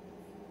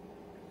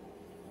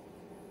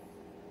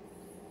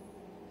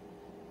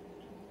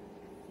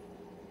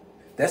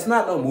 That's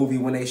not no movie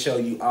when they show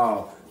you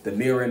the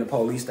mirror in the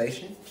police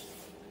station.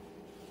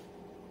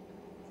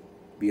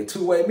 Be a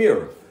two-way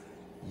mirror.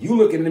 You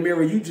look in the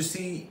mirror, you just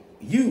see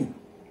you.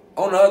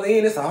 On the other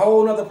end, it's a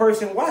whole other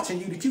person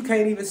watching you that you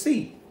can't even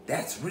see.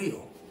 That's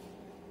real.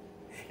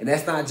 And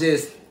that's not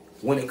just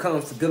when it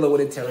comes to dealing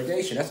with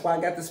interrogation. That's why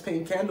I got this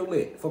pink candle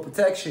lit, for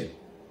protection.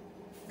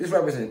 This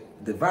represents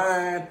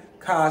divine,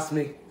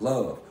 cosmic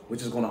love,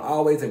 which is going to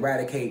always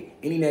eradicate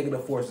any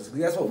negative forces.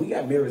 Because guess what? We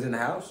got mirrors in the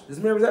house. There's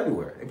mirrors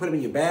everywhere. They put them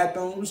in your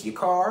bathrooms, your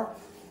car,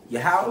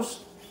 your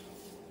house.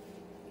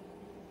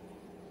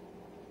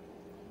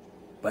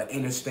 But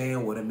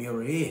understand what a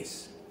mirror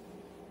is.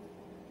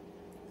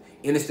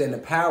 Understand the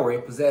power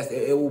it possesses.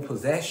 It will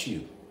possess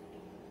you.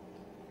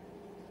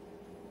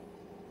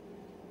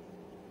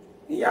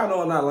 Y'all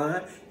know I'm not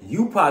lying.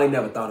 You probably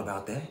never thought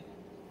about that.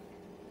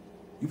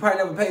 You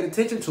probably never paid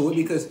attention to it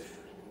because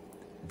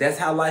that's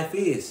how life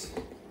is.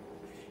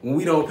 When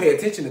we don't pay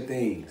attention to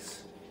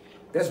things,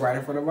 that's right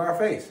in front of our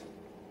face.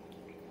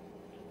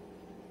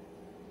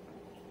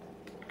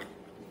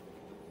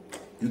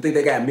 You think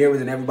they got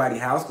mirrors in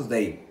everybody's house because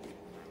they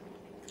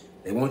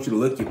want you to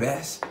look your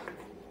best?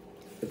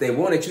 If they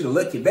wanted you to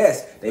look your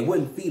best, they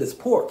wouldn't feed us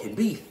pork and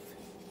beef.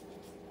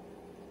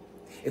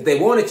 If they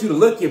wanted you to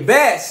look your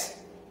best,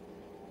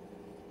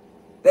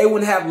 they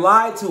wouldn't have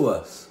lied to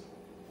us.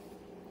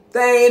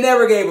 They ain't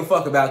never gave a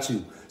fuck about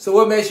you. So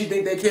what makes you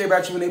think they care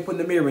about you when they put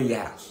the mirror in your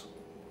house?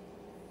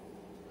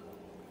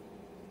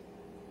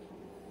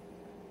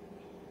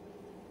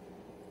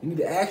 You need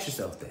to ask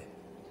yourself that.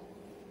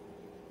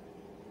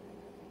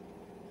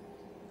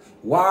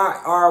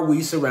 Why are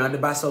we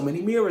surrounded by so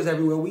many mirrors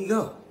everywhere we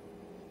go?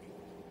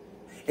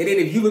 And then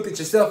if you looked at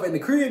yourself in the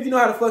crib, you know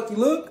how the fuck you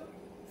look?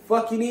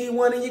 Fuck you need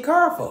one in your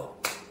car for.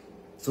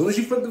 As soon as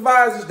you flip the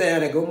visors down,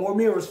 there go more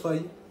mirrors for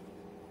you.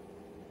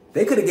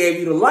 They could have gave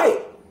you the light.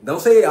 Don't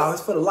say, oh,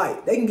 it's for the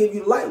light. They can give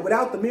you the light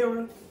without the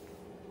mirror.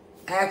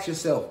 Ask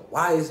yourself,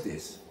 why is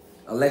this?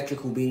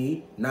 Electrical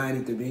being,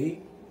 9-ether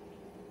being.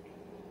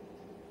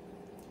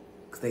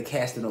 Because they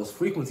casting those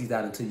frequencies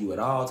out into you at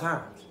all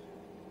times.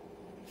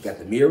 You got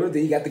the mirror,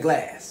 then you got the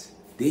glass.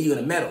 Then you in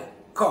a metal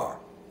car.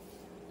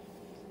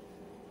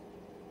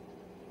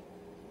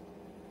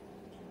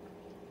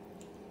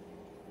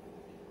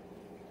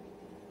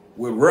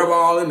 With rubber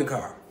all in the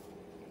car.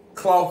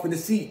 cloth in the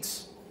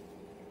seats.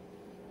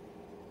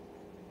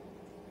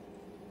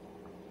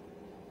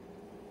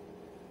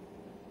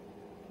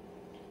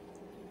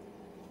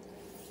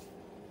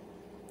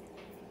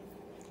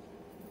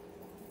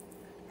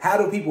 How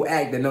do people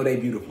act that know they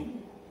beautiful?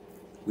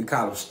 We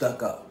call them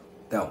stuck up,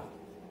 don't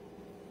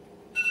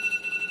we?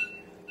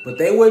 But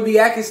they wouldn't be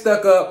acting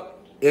stuck up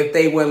if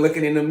they weren't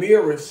looking in the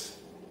mirrors.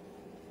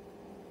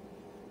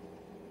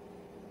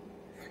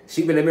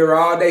 She been in the mirror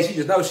all day. She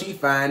just knows she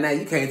fine now.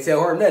 You can't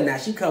tell her nothing. Now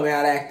she coming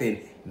out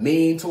acting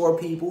mean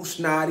toward people,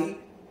 snotty,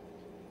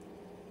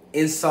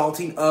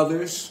 insulting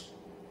others,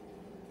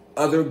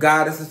 other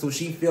goddesses who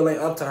she feeling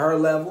up to her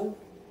level.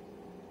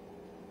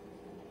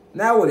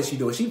 Now what is she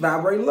doing? She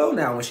vibrating low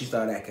now when she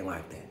start acting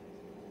like that.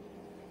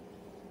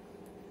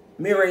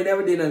 Mirror ain't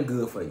never did nothing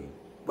good for you,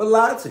 but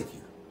lied to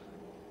you.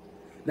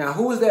 Now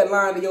who is that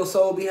lying to your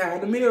soul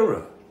behind the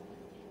mirror?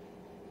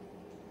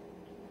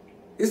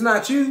 It's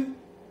not you.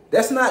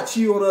 That's not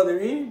you on the other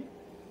end.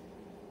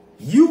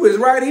 You is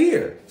right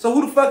here. So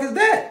who the fuck is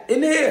that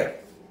in there?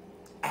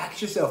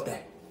 Ask yourself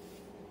that.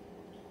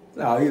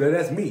 No,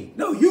 that's me.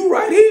 No, you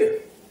right here.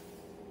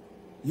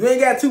 You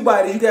ain't got two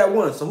bodies, you got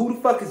one. So who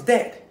the fuck is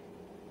that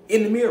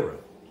in the mirror?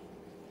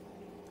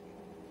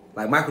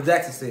 Like Michael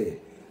Jackson said,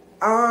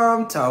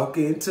 I'm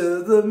talking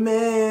to the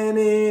man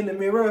in the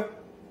mirror.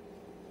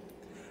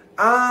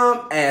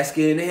 I'm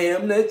asking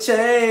him to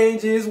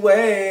change his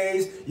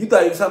ways. You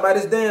thought he was talking about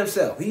his damn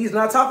self. He's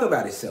not talking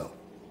about himself.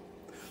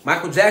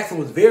 Michael Jackson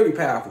was very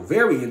powerful,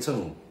 very in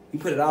tune. He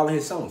put it all in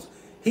his songs.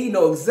 He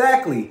knows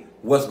exactly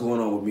what's going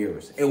on with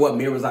mirrors and what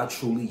mirrors are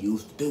truly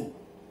used to do.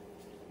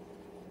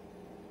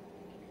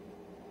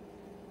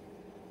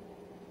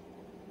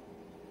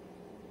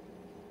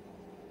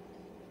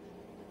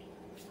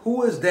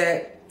 Who is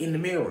that in the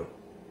mirror?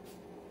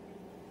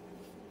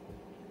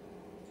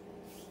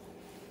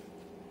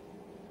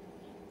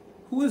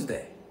 Who is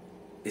that?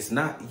 It's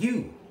not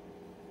you.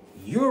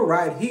 You're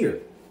right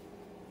here.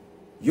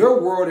 Your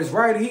world is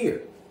right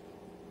here.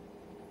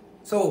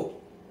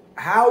 So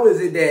how is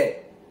it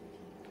that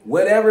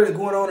whatever is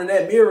going on in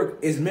that mirror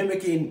is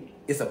mimicking,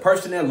 it's a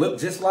person that look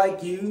just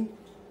like you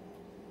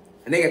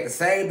and they got the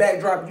same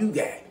backdrop you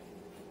got?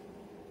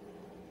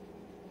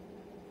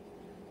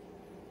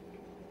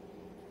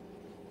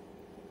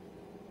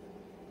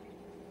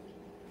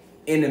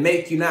 And to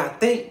make you not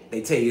think,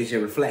 they tell you it's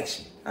your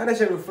reflection. Oh, that's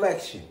your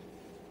reflection.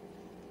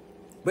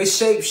 But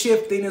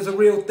shape-shifting is a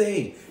real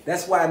thing.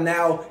 That's why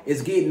now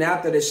it's getting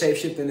out there that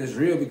shape-shifting is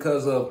real,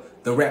 because of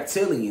the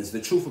reptilians.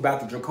 The truth about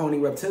the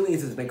draconian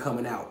reptilians has been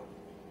coming out.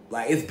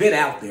 Like, it's been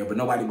out there, but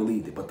nobody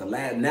believed it. But the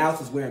lab, now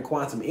since we're in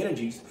quantum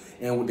energies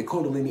and with the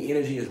Kundalini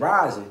energy is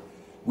rising,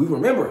 we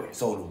remember it.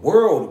 So the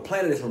world, the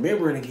planet is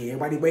remembering again.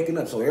 Everybody waking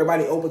up. So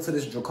everybody open to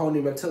this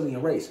draconian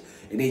reptilian race.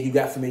 And then you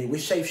got familiar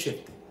with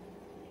shape-shifting.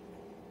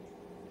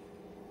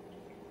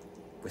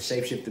 But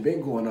shape-shifting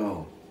been going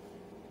on.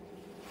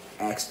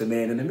 Ask the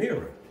man in the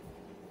mirror.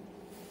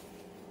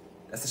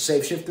 That's the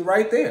shapeshifter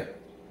right there.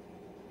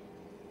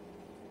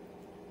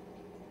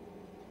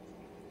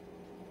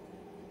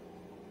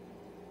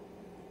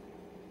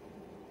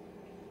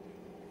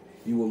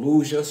 You will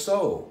lose your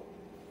soul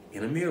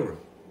in a mirror.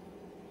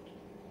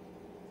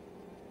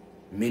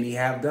 Many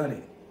have done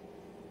it.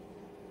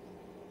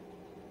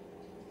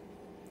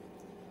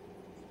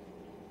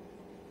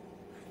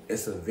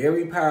 It's a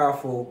very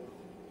powerful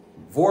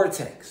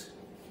vortex.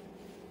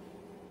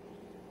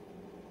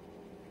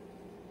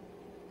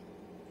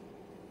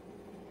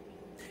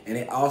 And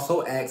it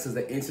also acts as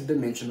an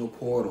interdimensional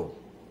portal.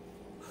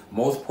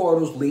 Most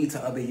portals lead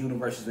to other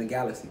universes and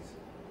galaxies.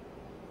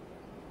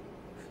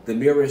 The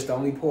mirror is the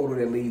only portal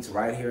that leads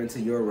right here into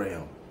your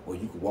realm, or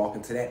you can walk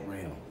into that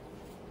realm.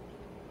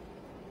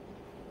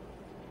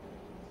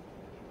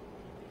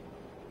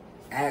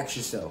 Ask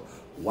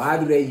yourself, why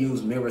do they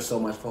use mirrors so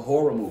much for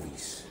horror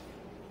movies?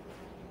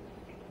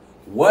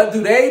 What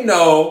do they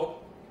know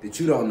that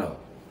you don't know?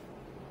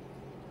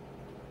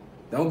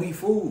 Don't be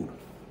fooled.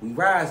 We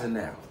rising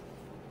now.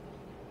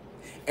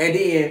 And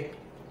then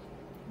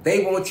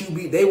they want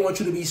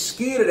you to be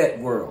scared of that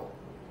world.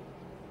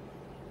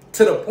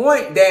 To the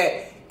point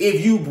that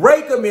if you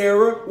break a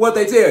mirror, what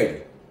they tell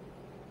you?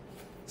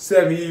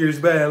 7 years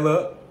bad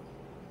luck.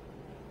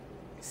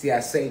 See how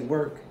Satan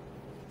work?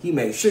 He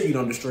makes sure you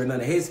don't destroy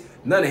none of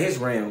his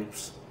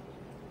realms.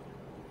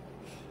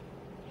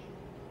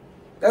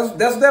 That's what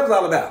that was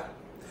all about.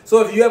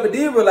 So if you ever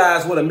did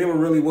realize what a mirror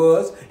really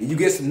was, and you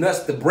get some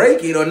nuts to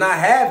break it or not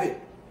have it,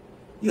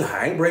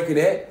 I ain't breaking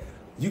that.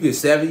 You get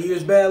 7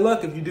 years bad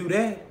luck if you do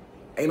that.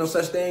 Ain't no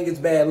such thing as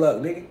bad luck,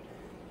 nigga.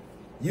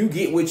 You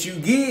get what you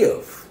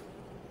give.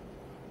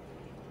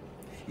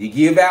 You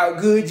give out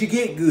good, you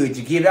get good.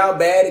 You give out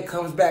bad, it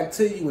comes back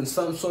to you in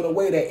some sort of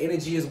way. That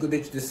energy is good.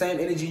 The same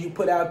energy you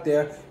put out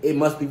there, it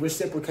must be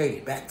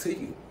reciprocated back to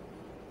you.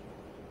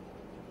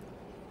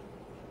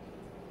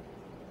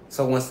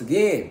 So once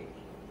again,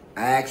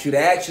 I ask you to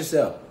ask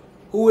yourself,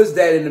 who is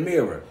that in the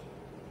mirror?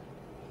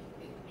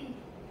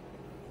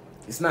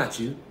 It's not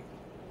you.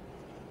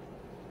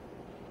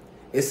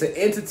 It's an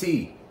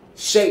entity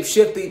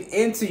shape-shifting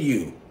into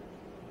you.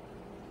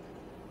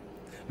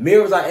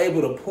 Mirrors are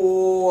able to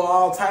pull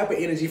all type of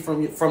energy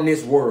from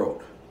this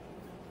world,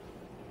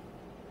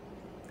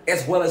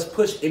 as well as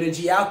push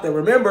energy out there.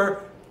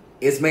 Remember,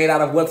 it's made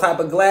out of what type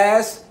of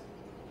glass?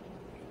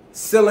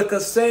 Silica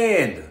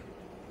sand,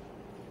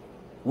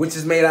 which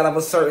is made out of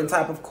a certain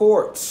type of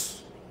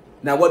quartz.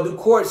 Now, what do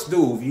quartz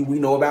do? We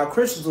know about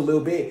crystals a little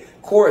bit.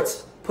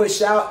 Quartz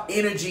push out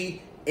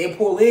energy and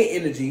pull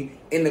in energy,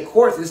 and the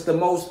quartz is the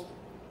most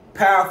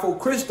powerful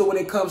crystal when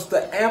it comes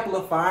to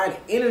amplifying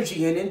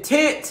energy and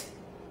intent.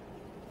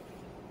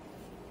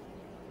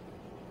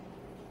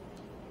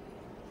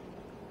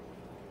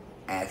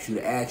 I ask you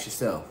to ask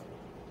yourself,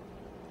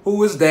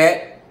 who is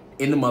that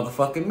in the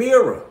motherfucking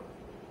mirror?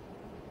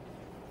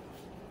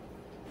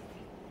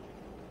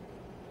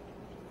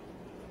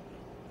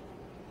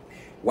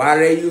 Why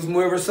do they use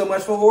mirrors so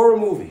much for horror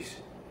movies?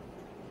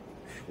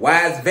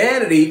 Why is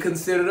vanity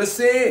considered a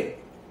sin?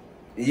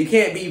 And you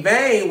can't be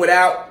vain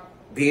without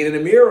being in the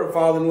mirror and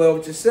falling in love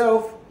with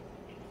yourself.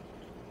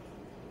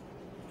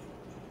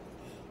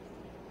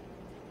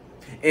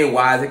 And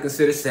why is it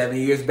considered 7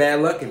 years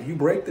bad luck if you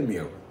break the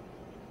mirror?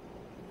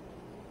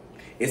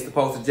 It's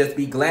supposed to just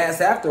be glass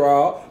after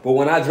all, but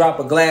when I drop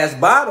a glass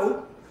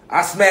bottle,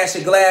 I smash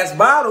a glass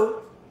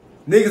bottle,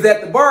 niggas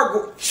at the bar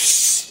go,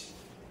 shh.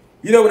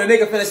 You know when a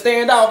nigga finna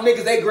stand off,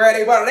 niggas, they grab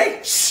their bottle, they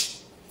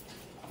shh.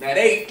 Now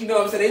they, you know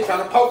what I'm saying, they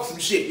trying to poke some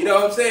shit, you know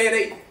what I'm saying?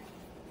 They,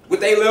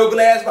 with their little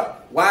glass bottle.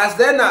 Why is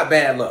that not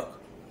bad luck?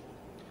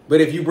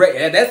 But if you break,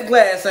 that's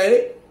glass, ain't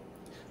it?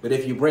 But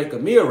if you break a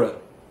mirror,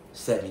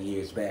 7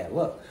 years bad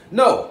luck.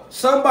 No,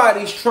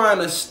 somebody's trying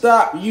to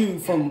stop you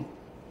from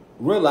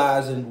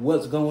realizing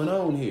what's going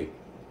on here.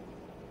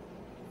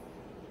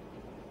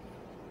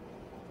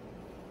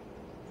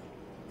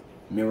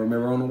 Mirror,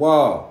 mirror on the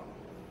wall.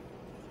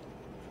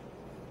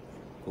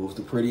 Who's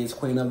the prettiest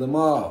queen of them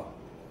all?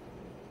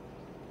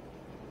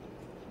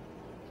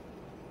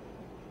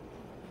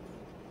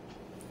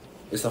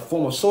 It's a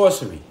form of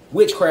sorcery,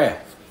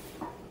 witchcraft.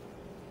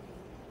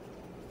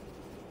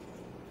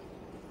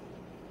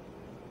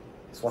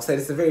 That's why I said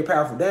it's a very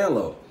powerful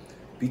download.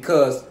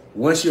 Because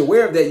once you're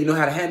aware of that, you know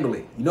how to handle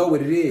it. You know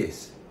what it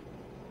is.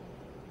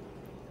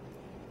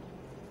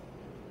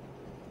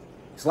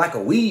 It's like a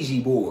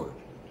Ouija board.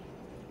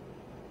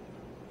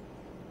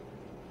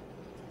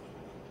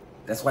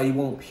 That's why you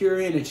want pure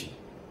energy.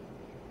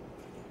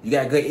 You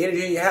got good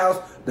energy in your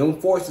house,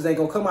 them forces ain't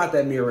gonna come out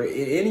that mirror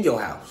in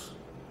your house.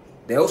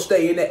 They'll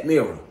stay in that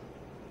mirror.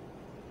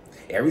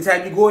 Every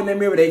time you go in that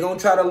mirror, they gonna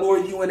try to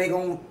lure you and they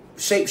gonna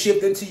shape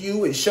shift into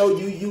you and show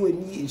you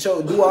and me and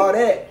show do all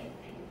that.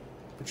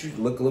 But you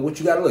look what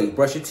you gotta look. You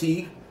brush your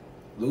teeth.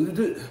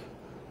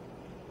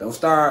 Don't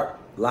start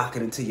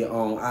locking into your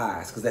own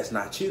eyes, because that's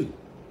not you.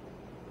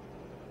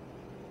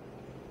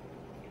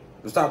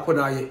 Don't start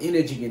putting all your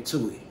energy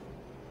into it.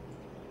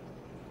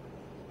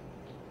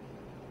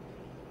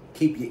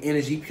 Keep your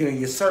energy pure in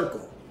your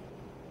circle.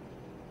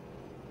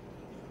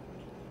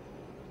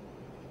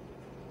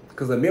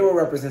 Because a mirror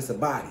represents a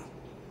body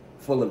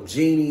full of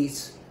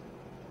genies,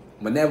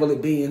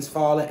 malevolent beings,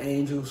 fallen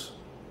angels,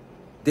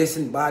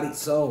 disembodied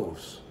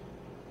souls.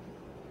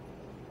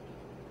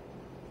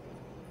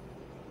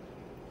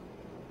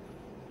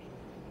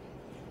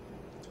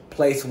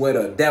 Place where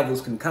the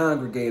devils can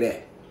congregate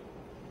at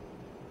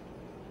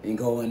and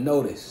go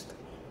unnoticed.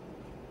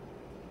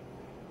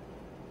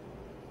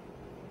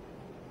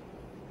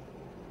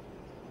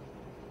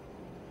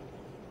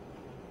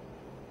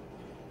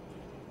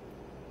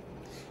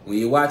 When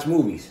you watch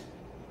movies,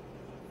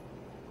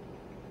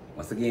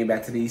 once again,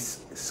 back to these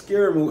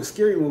scary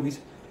movies,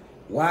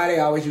 why are they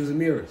always using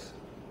mirrors?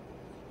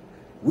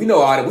 We know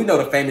all that. We know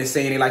the famous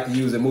saying they like to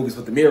use in movies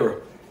with the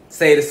mirror.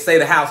 Say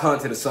the house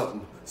haunted or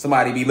something.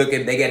 Somebody be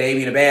looking, they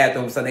be in the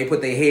bathroom, so they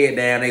put their head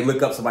down, they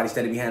look up, somebody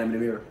standing behind them in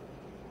the mirror.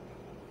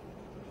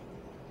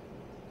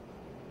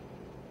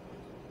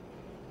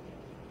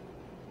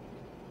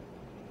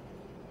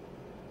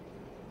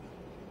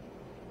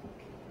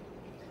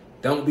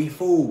 Don't be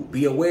fooled.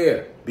 Be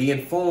aware. Be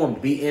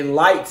informed. Be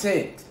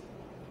enlightened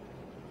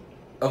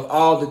of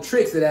all the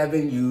tricks that have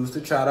been used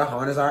to try to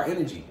harness our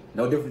energy.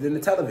 No different than the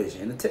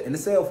television and the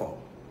cell phone.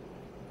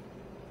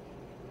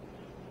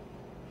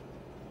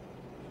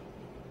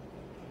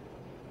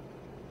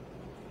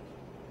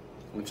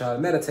 I'm going to try to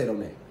meditate on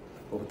that.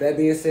 But with that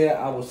being said,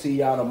 I will see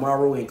y'all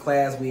tomorrow in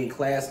class. We in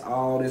class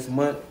all this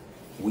month.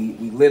 We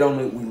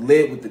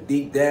lit with the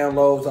deep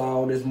downloads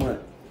all this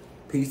month.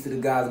 Peace to the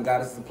gods and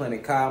goddesses of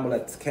planet Karma.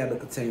 Let this candle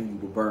continue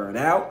to burn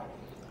out.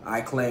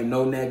 I claim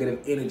no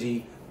negative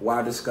energy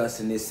while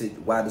discussing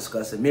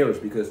mirrors,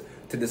 because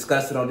to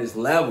discuss it on this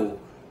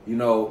level, you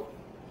know,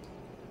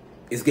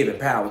 it's giving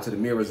power to the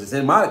mirrors that's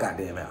in my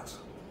goddamn house.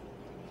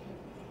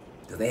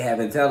 Because they have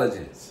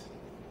intelligence.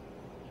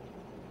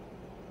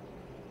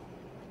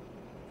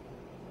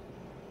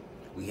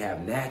 We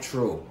have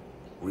natural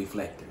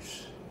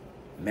reflectors,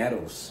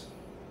 metals,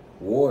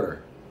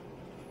 water.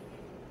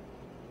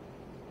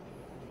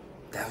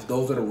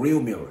 Those are the real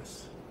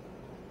mirrors.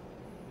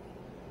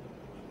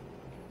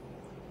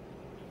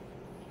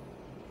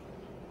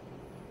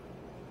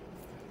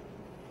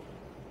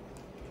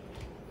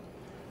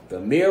 The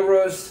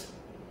mirrors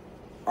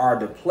are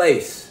the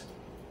place,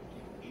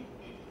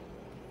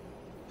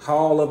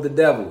 hall of the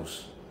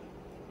devils,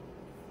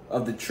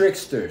 of the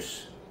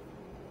tricksters,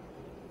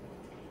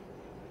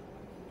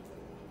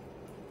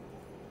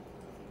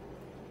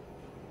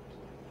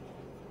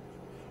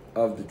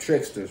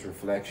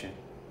 reflection.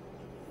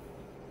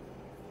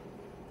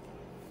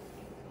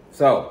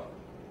 So,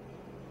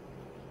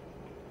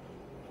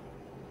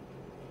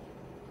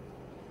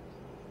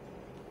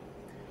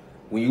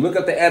 when you look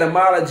at the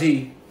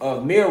etymology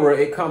of mirror,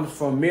 it comes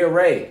from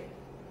mire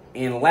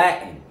in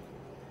Latin.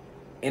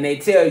 And they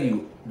tell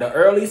you, the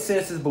early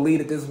senses believe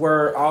that this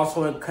word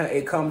also,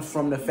 it comes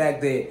from the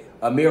fact that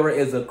a mirror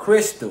is a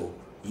crystal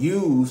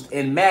used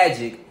in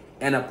magic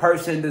and a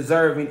person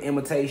deserving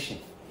imitation.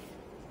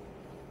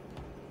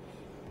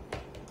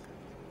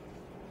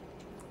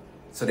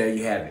 So there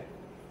you have it.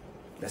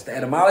 That's the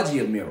etymology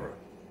of mirror.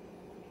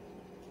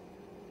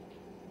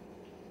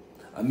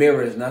 A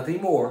mirror is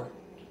nothing more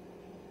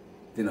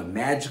than a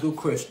magical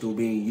crystal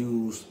being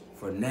used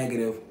for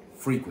negative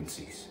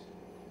frequencies.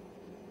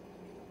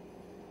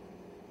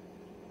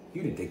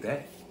 You didn't think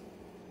that.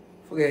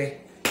 Okay.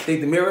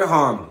 Think the mirror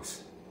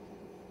harmless.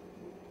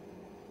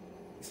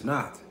 It's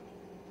not.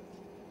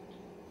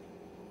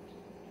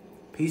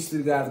 Peace to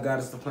the God, the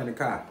goddess, the planet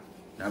Kai.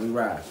 Now we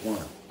rise.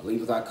 One.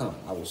 Believers I come.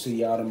 I will see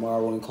y'all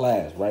tomorrow in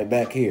class. Right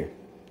back here.